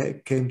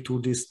may came to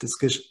this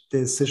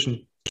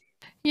decision.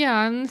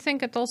 Yeah, and I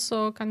think it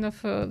also kind of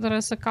there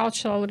is a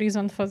cultural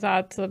reason for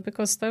that,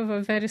 because they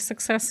were very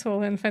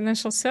successful in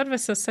financial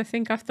services. I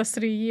think after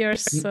 3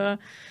 years,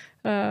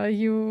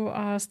 you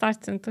are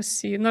starting to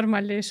see,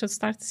 normally you should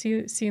start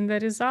seeing the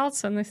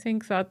results. And I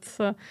think that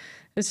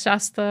it's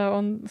just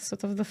on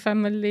sort of the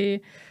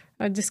family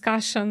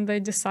discussion, they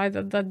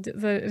decided that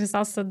the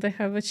results that they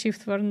have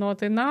achieved were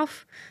not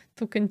enough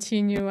to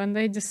continue, and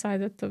they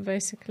decided to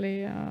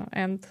basically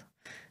end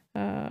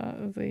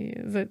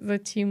the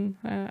team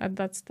at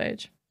that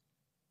stage.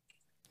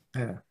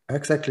 Yeah,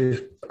 exactly.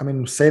 I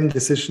mean, same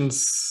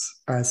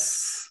decisions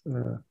as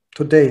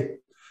today.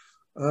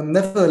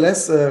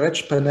 Nevertheless,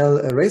 Reg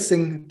Panel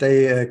Racing,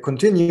 they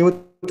continued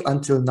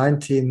until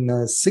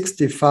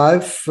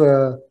 1965.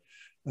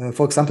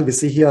 For example, we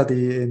see here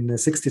in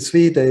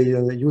 63, they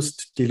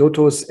used the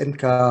Lotus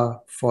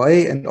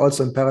NK4A and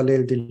also in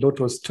parallel the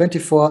Lotus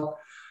 24.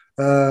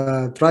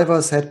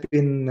 Drivers had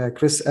been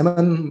Chris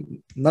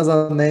Amon,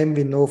 another name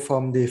we know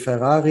from the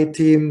Ferrari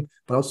team,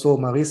 but also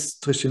Maurice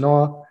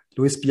Trichinon,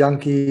 Luis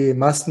Bianchi,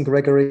 Marston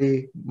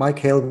Gregory, Mike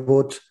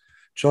Halewood,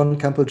 John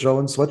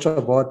Campbell-Jones, Roger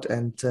Watt,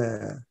 and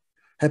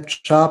Hep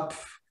Sharp.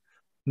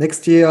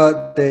 Next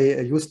year,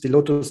 they used the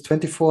Lotus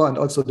 24 and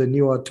also the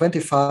newer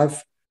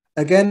 25,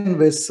 again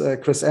with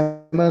Chris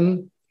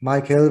Amon,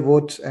 Mike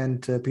Hellwood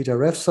and Peter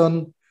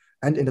Revson.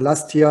 And in the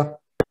last year,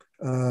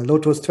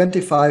 Lotus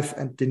 25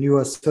 and the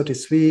newest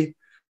 33.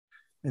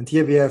 And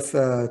here we have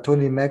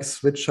Tony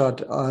Max,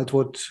 Richard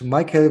Altwood,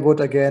 Mike Hellwood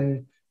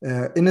again,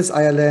 Ines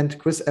Ireland,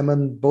 Chris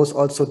Emmon, both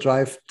also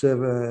drive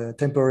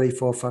temporary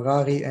for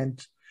Ferrari,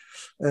 and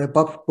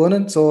Bob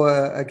Bonnen. So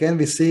again,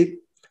 we see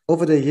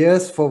over the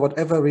years, for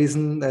whatever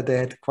reason, they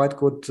had quite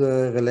good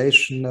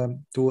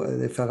relation to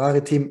the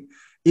Ferrari team,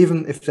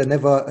 even if they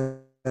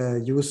never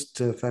used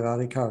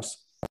Ferrari cars.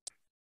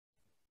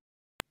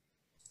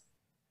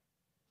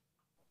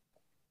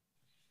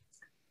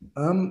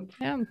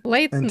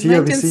 Late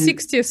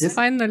 1960s, yes?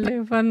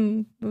 Finally,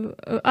 when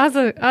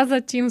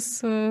other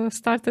teams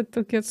started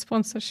to get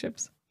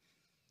sponsorships.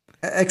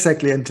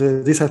 Exactly, and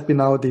these have been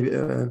now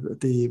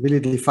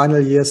the final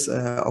years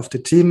of the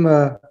team,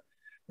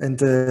 and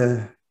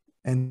the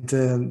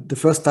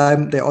first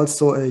time they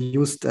also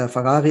used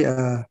Ferrari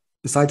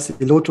besides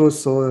the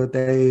Lotus, so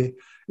they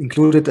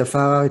included a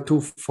Ferrari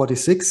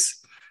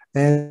 246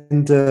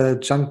 and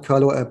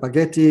Giancarlo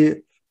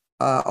Baghetti.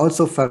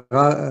 Also,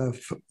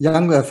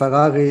 young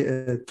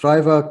Ferrari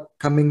driver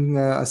coming,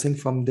 I think,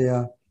 from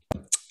their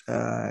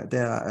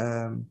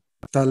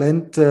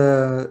talent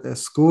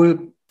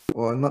school,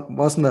 or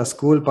wasn't a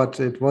school, but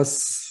it was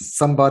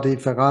somebody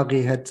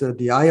Ferrari had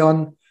the eye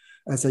on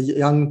as a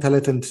young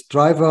talented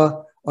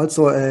driver.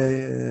 Also,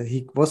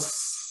 he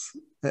was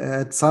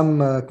at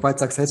some quite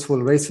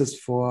successful races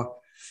for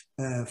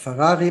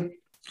Ferrari.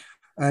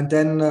 And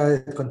then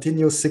it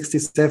continues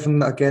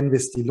 67 again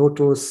with the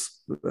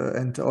Lotus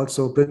and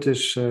also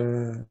British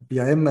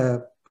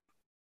BRM,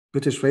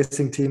 British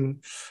Racing Team.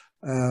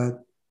 And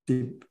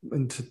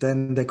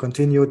then they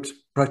continued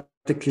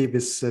practically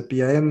with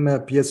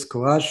BRM, Pierce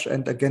Courage.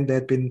 And again, they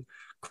had been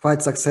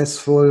quite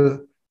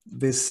successful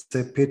with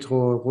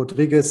Pedro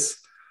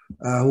Rodriguez,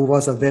 who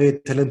was a very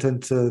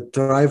talented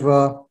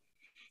driver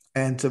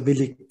and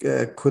really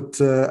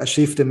could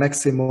achieve the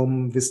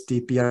maximum with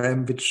the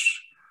BRM,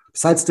 which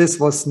besides this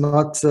was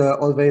not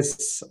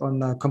always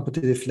on a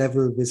competitive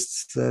level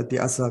with the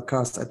other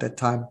cars at that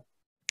time.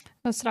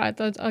 That's right.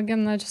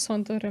 Again, I just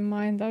want to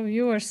remind our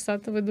viewers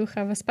that we do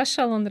have a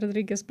special on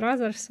Rodriguez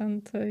brothers,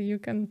 and you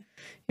can,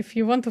 if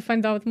you want to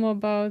find out more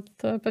about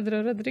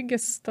Pedro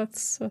Rodriguez,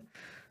 that's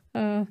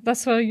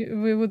why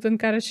we would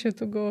encourage you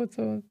to go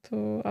to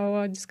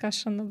our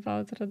discussion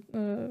about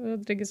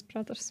Rodriguez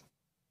brothers.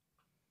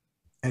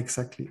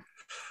 Exactly.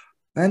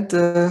 And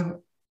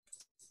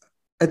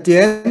at the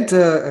end,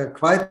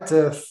 quite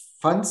a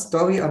fun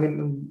story. I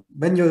mean,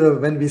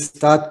 when we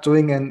start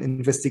doing an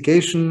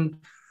investigation,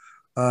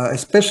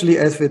 especially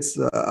if it's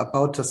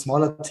about a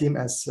smaller team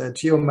as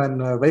Yeoman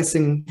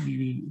Racing,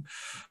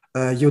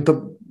 you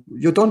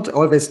don't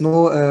always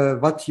know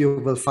what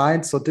you will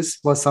find. So this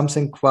was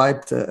something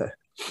quite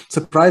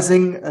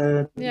surprising.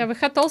 Yeah, we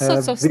had all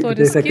sorts of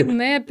stories,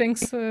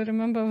 kidnappings,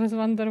 remember, with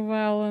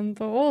Vanderwell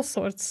and all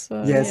sorts.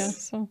 Yes. Yeah,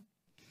 so.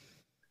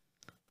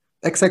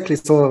 Exactly.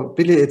 So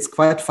really, it's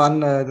quite fun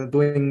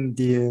doing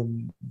the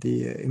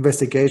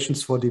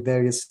investigations for the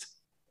various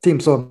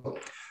teams. So,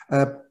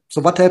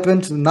 so what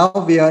happened? Now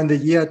we are in the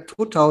year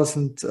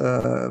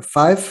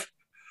 2005,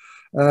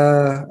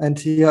 and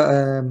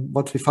here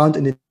what we found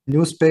in the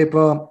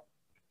newspaper,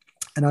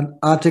 in an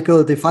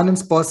article, the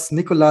finance boss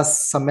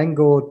Nicolas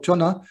Samengo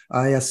Jona,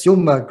 I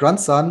assume a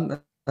grandson.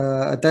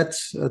 At that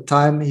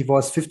time, he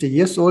was 50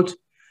 years old.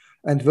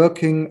 And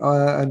working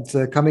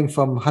and coming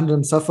from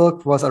London,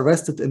 Suffolk, was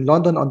arrested in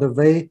London on the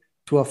way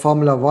to a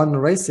Formula One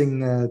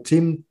racing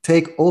team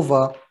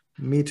takeover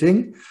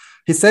meeting.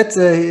 He said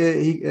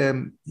he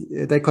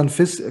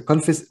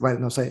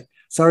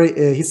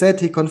said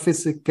he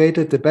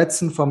confiscated the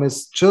Betson from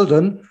his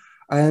children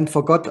and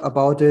forgot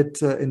about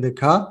it in the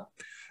car.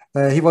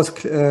 He was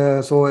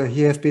so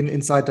he has been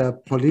inside. The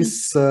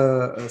police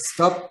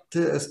stopped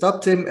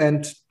him,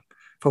 and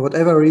for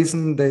whatever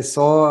reason, they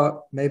saw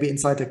maybe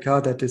inside the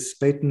car that this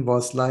baton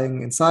was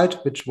lying inside,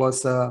 which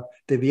was a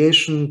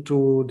deviation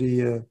to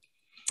the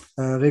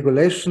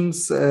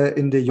regulations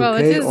in the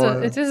UK.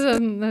 Well, it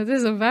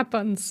is a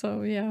weapon,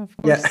 so yeah, of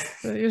course.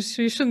 Yeah. You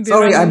shouldn't be.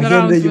 Sorry, I'm here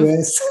in the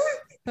US.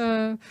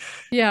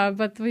 Yeah,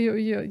 but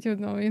you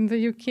know, in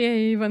the UK,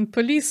 even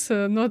police,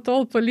 not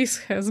all police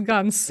has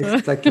guns.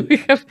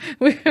 Exactly.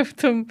 We have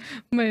to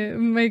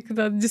make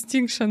that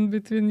distinction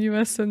between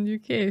US and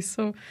UK.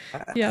 So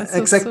yeah,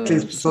 exactly.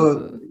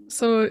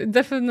 So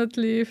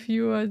definitely, if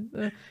you are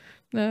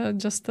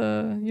just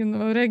a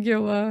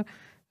regular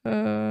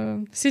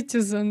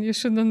citizen, you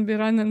shouldn't be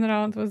running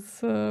around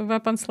with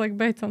weapons like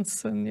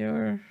batons in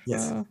your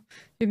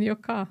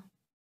car.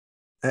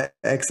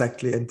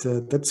 Exactly, and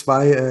that's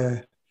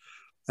why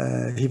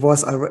he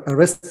was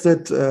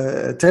arrested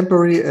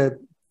temporarily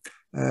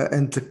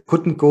and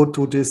couldn't go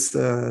to this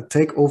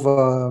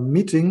takeover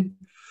meeting.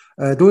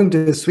 During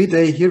the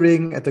 3-day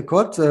hearing at the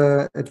court,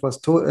 it was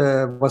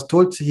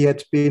told he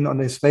had been on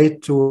his way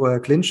to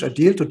clinch a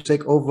deal to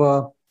take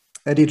over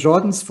Eddie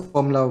Jordan's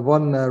Formula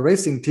One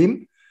racing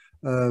team,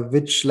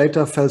 which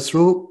later fell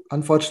through,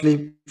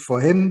 unfortunately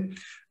for him.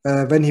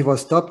 when he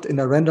was stopped in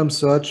a random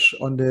search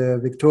on the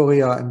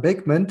Victoria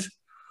embankment.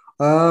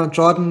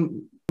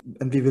 Jordan,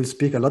 and we will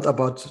speak a lot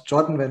about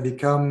Jordan when we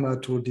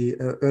come to the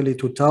early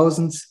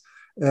 2000s.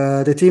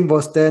 The team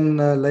was then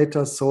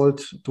later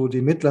sold to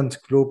the Midland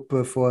Group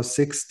for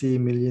 $60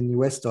 million.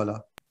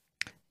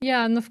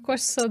 Yeah, and of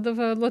course, there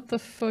were a lot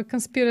of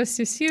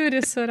conspiracy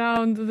theories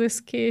around this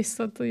case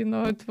that,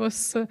 it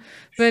was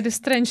very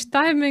strange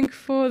timing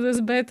for this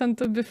baton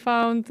to be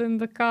found in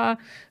the car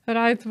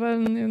right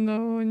when,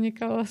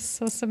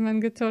 Nicholas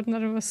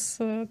Semenya-Turner was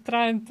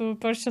trying to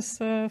purchase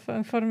a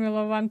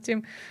Formula One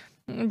team.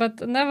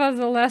 But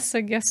nevertheless,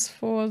 I guess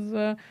for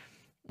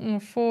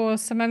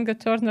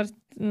Semenya-Turner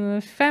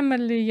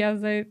family, yeah,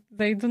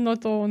 they do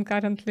not own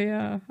currently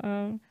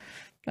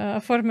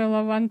a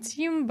Formula One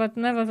team, but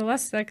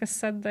nevertheless, like I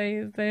said,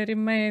 they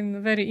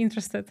remain very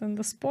interested in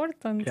the sport,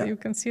 and you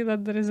can see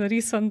that there is a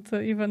recent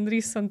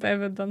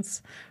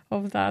evidence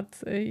of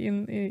that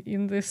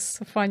in this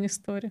funny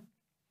story.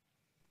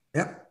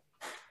 Yeah,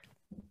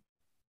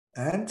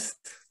 and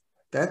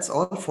that's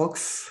all,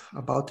 folks,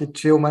 about the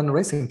Yeoman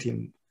Racing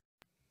Team.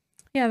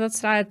 Yeah,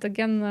 that's right.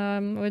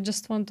 Again, we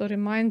just want to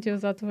remind you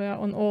that we are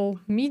on all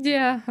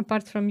media,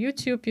 apart from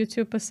YouTube.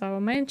 YouTube is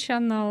our main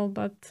channel,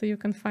 but you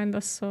can find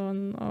us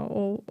on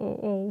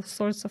all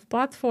sorts of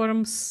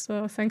platforms,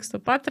 thanks to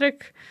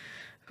Patrick,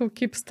 who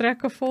keeps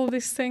track of all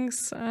these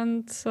things.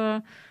 And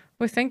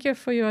we thank you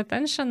for your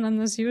attention.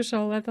 And as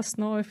usual, let us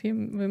know if we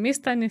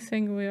missed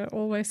anything. We are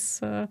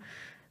always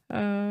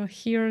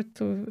here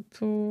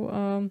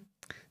to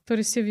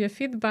receive your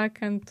feedback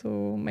and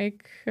to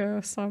make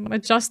some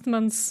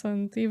adjustments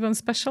and even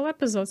special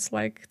episodes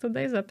like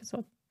today's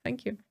episode.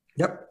 Thank you.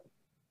 Yep.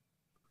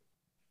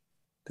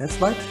 That's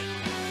right.